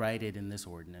rewrite it in this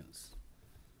ordinance.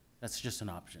 That's just an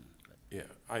option. Yeah.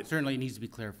 Certainly it needs to be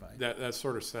clarified. That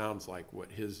sort of sounds like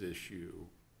what his issue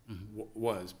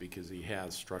was, because he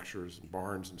has structures and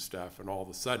barns and stuff, and all of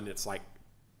a sudden it's like,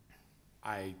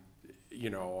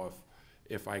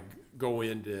 if I go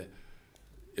in to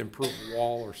improve a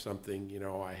wall or something,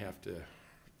 I have to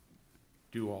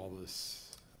do all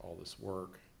this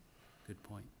work. Good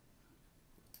point.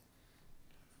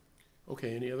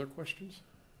 Okay, any other questions?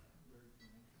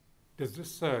 Does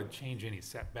this change any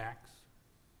setbacks?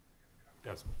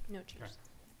 Doesn't? No change.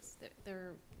 Okay.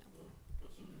 They're,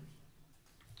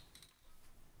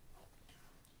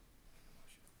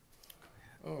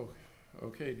 Oh,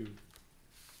 okay,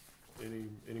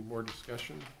 any more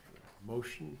discussion,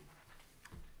 motion?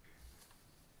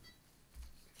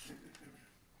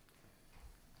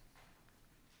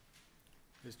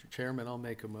 Mr. Chairman, I'll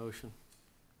make a motion.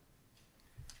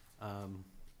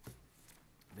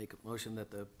 Make a motion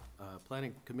that the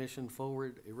Planning Commission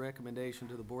forward a recommendation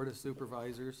to the Board of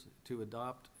Supervisors to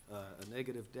adopt a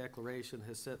negative declaration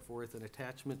as set forth in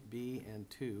Attachment B and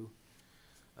 2,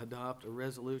 adopt a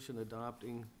resolution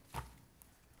adopting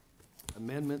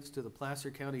amendments to the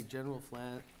Placer County General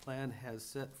Plan has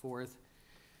set forth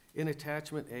in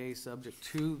Attachment A, subject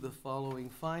to the following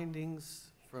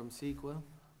findings from CEQA.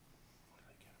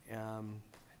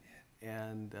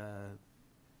 And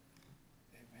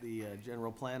the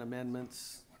general plan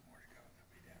amendments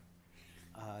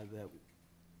that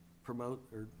promote,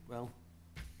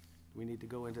 we need to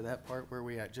go into that part where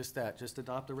we at, just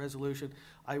adopt a resolution.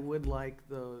 I would like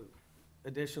the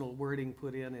additional wording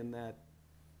put in that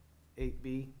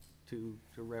 8B to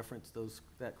reference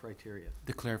that criteria.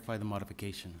 To clarify the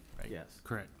modification, right? Yes.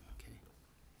 Correct, okay.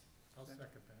 I'll second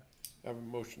that. Have a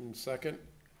motion and second,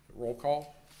 roll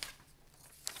call?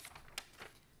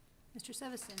 Mr.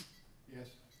 Sevison? Yes.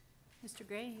 Mr.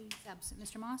 Gray, he's absent.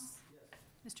 Mr. Moss?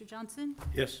 Mr. Johnson?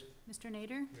 Yes. Mr.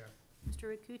 Nader? Yes. Mr.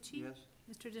 Riccucci? Yes.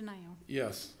 Mr. Denayo?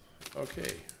 Yes,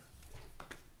 okay.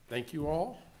 Thank you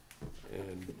all,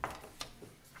 and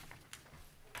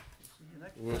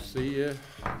we'll see you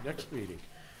next meeting.